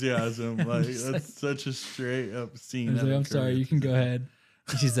Enthusiasm. Like, that's like, such a straight up I scene. was like, I'm sorry. You can go ahead.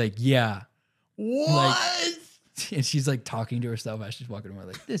 And she's like, yeah. What? And she's like talking to herself as she's walking away,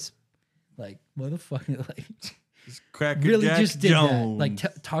 like this, like motherfucker, like. Cracker Really Jack just did Jones. that,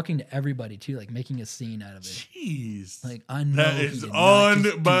 like talking to everybody too, like making a scene out of it. Jeez, Like I know that he is did not just do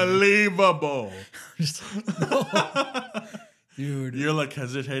it. unbelievable. Just like, no. Dude, You're like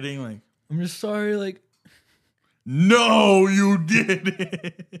hesitating, like, I'm just sorry. Like, no, you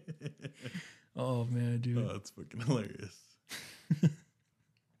didn't. oh man, dude, Oh, that's fucking hilarious.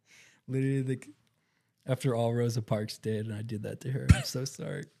 literally, like after all Rosa Parks did, and I did that to her. I'm so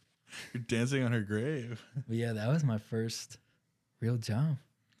sorry. You're dancing on her grave. But yeah, that was my first real job,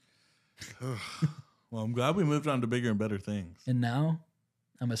 Well, I'm glad we moved on to bigger and better things. and now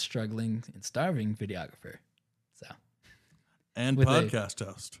I'm a struggling and starving videographer. So, And with a- podcast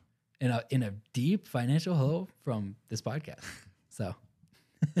host. in a deep financial hole from this podcast. So,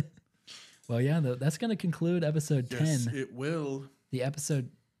 well, yeah, that's going to conclude episode 10, Yes, it will. the episode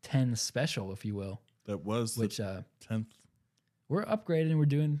 10 special, if you will. That was Which the 10th. we're upgrading. We're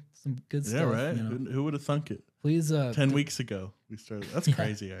doing some good Yeah, stuff. right. You know. Who would have thunk it? Please, 10 weeks ago we started. That's Yeah.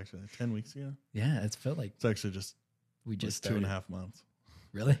 crazy, actually. 10 weeks ago. yeah, it's felt like It's actually just we just like 2.5 started. months.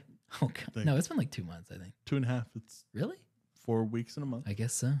 Really? Oh god, Think. no, it's been like 2 months, I think. 2.5. It's Really? 4 weeks in a month. I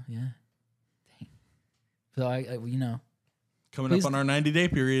guess so. Yeah. Dang. So I you know, Coming please- up on our 90-day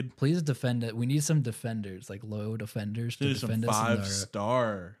period. please defend it. We need some defenders, like loyal defenders, to There's some defend us. In our,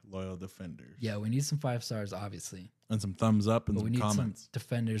 5-star loyal defenders. yeah, we need some 5 stars, obviously. And some thumbs up and But we some need comments. some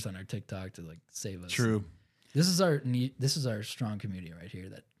defenders on our TikTok to like save us. True. This is our strong community right here.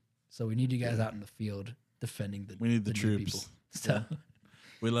 So we need you guys out in the field defending the. We need the new troops. people. So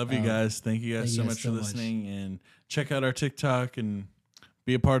We love you guys. Thank you guys thank so you much guys for so much. listening. And check out our TikTok and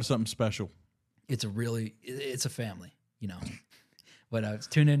be a part of something special. it's a family, you know. But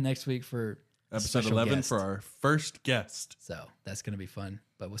tune in next week for a Episode special 11 guest. for our first guest. So that's gonna be fun.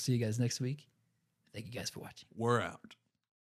 But we'll see you guys next week. Thank you guys for watching. We're out.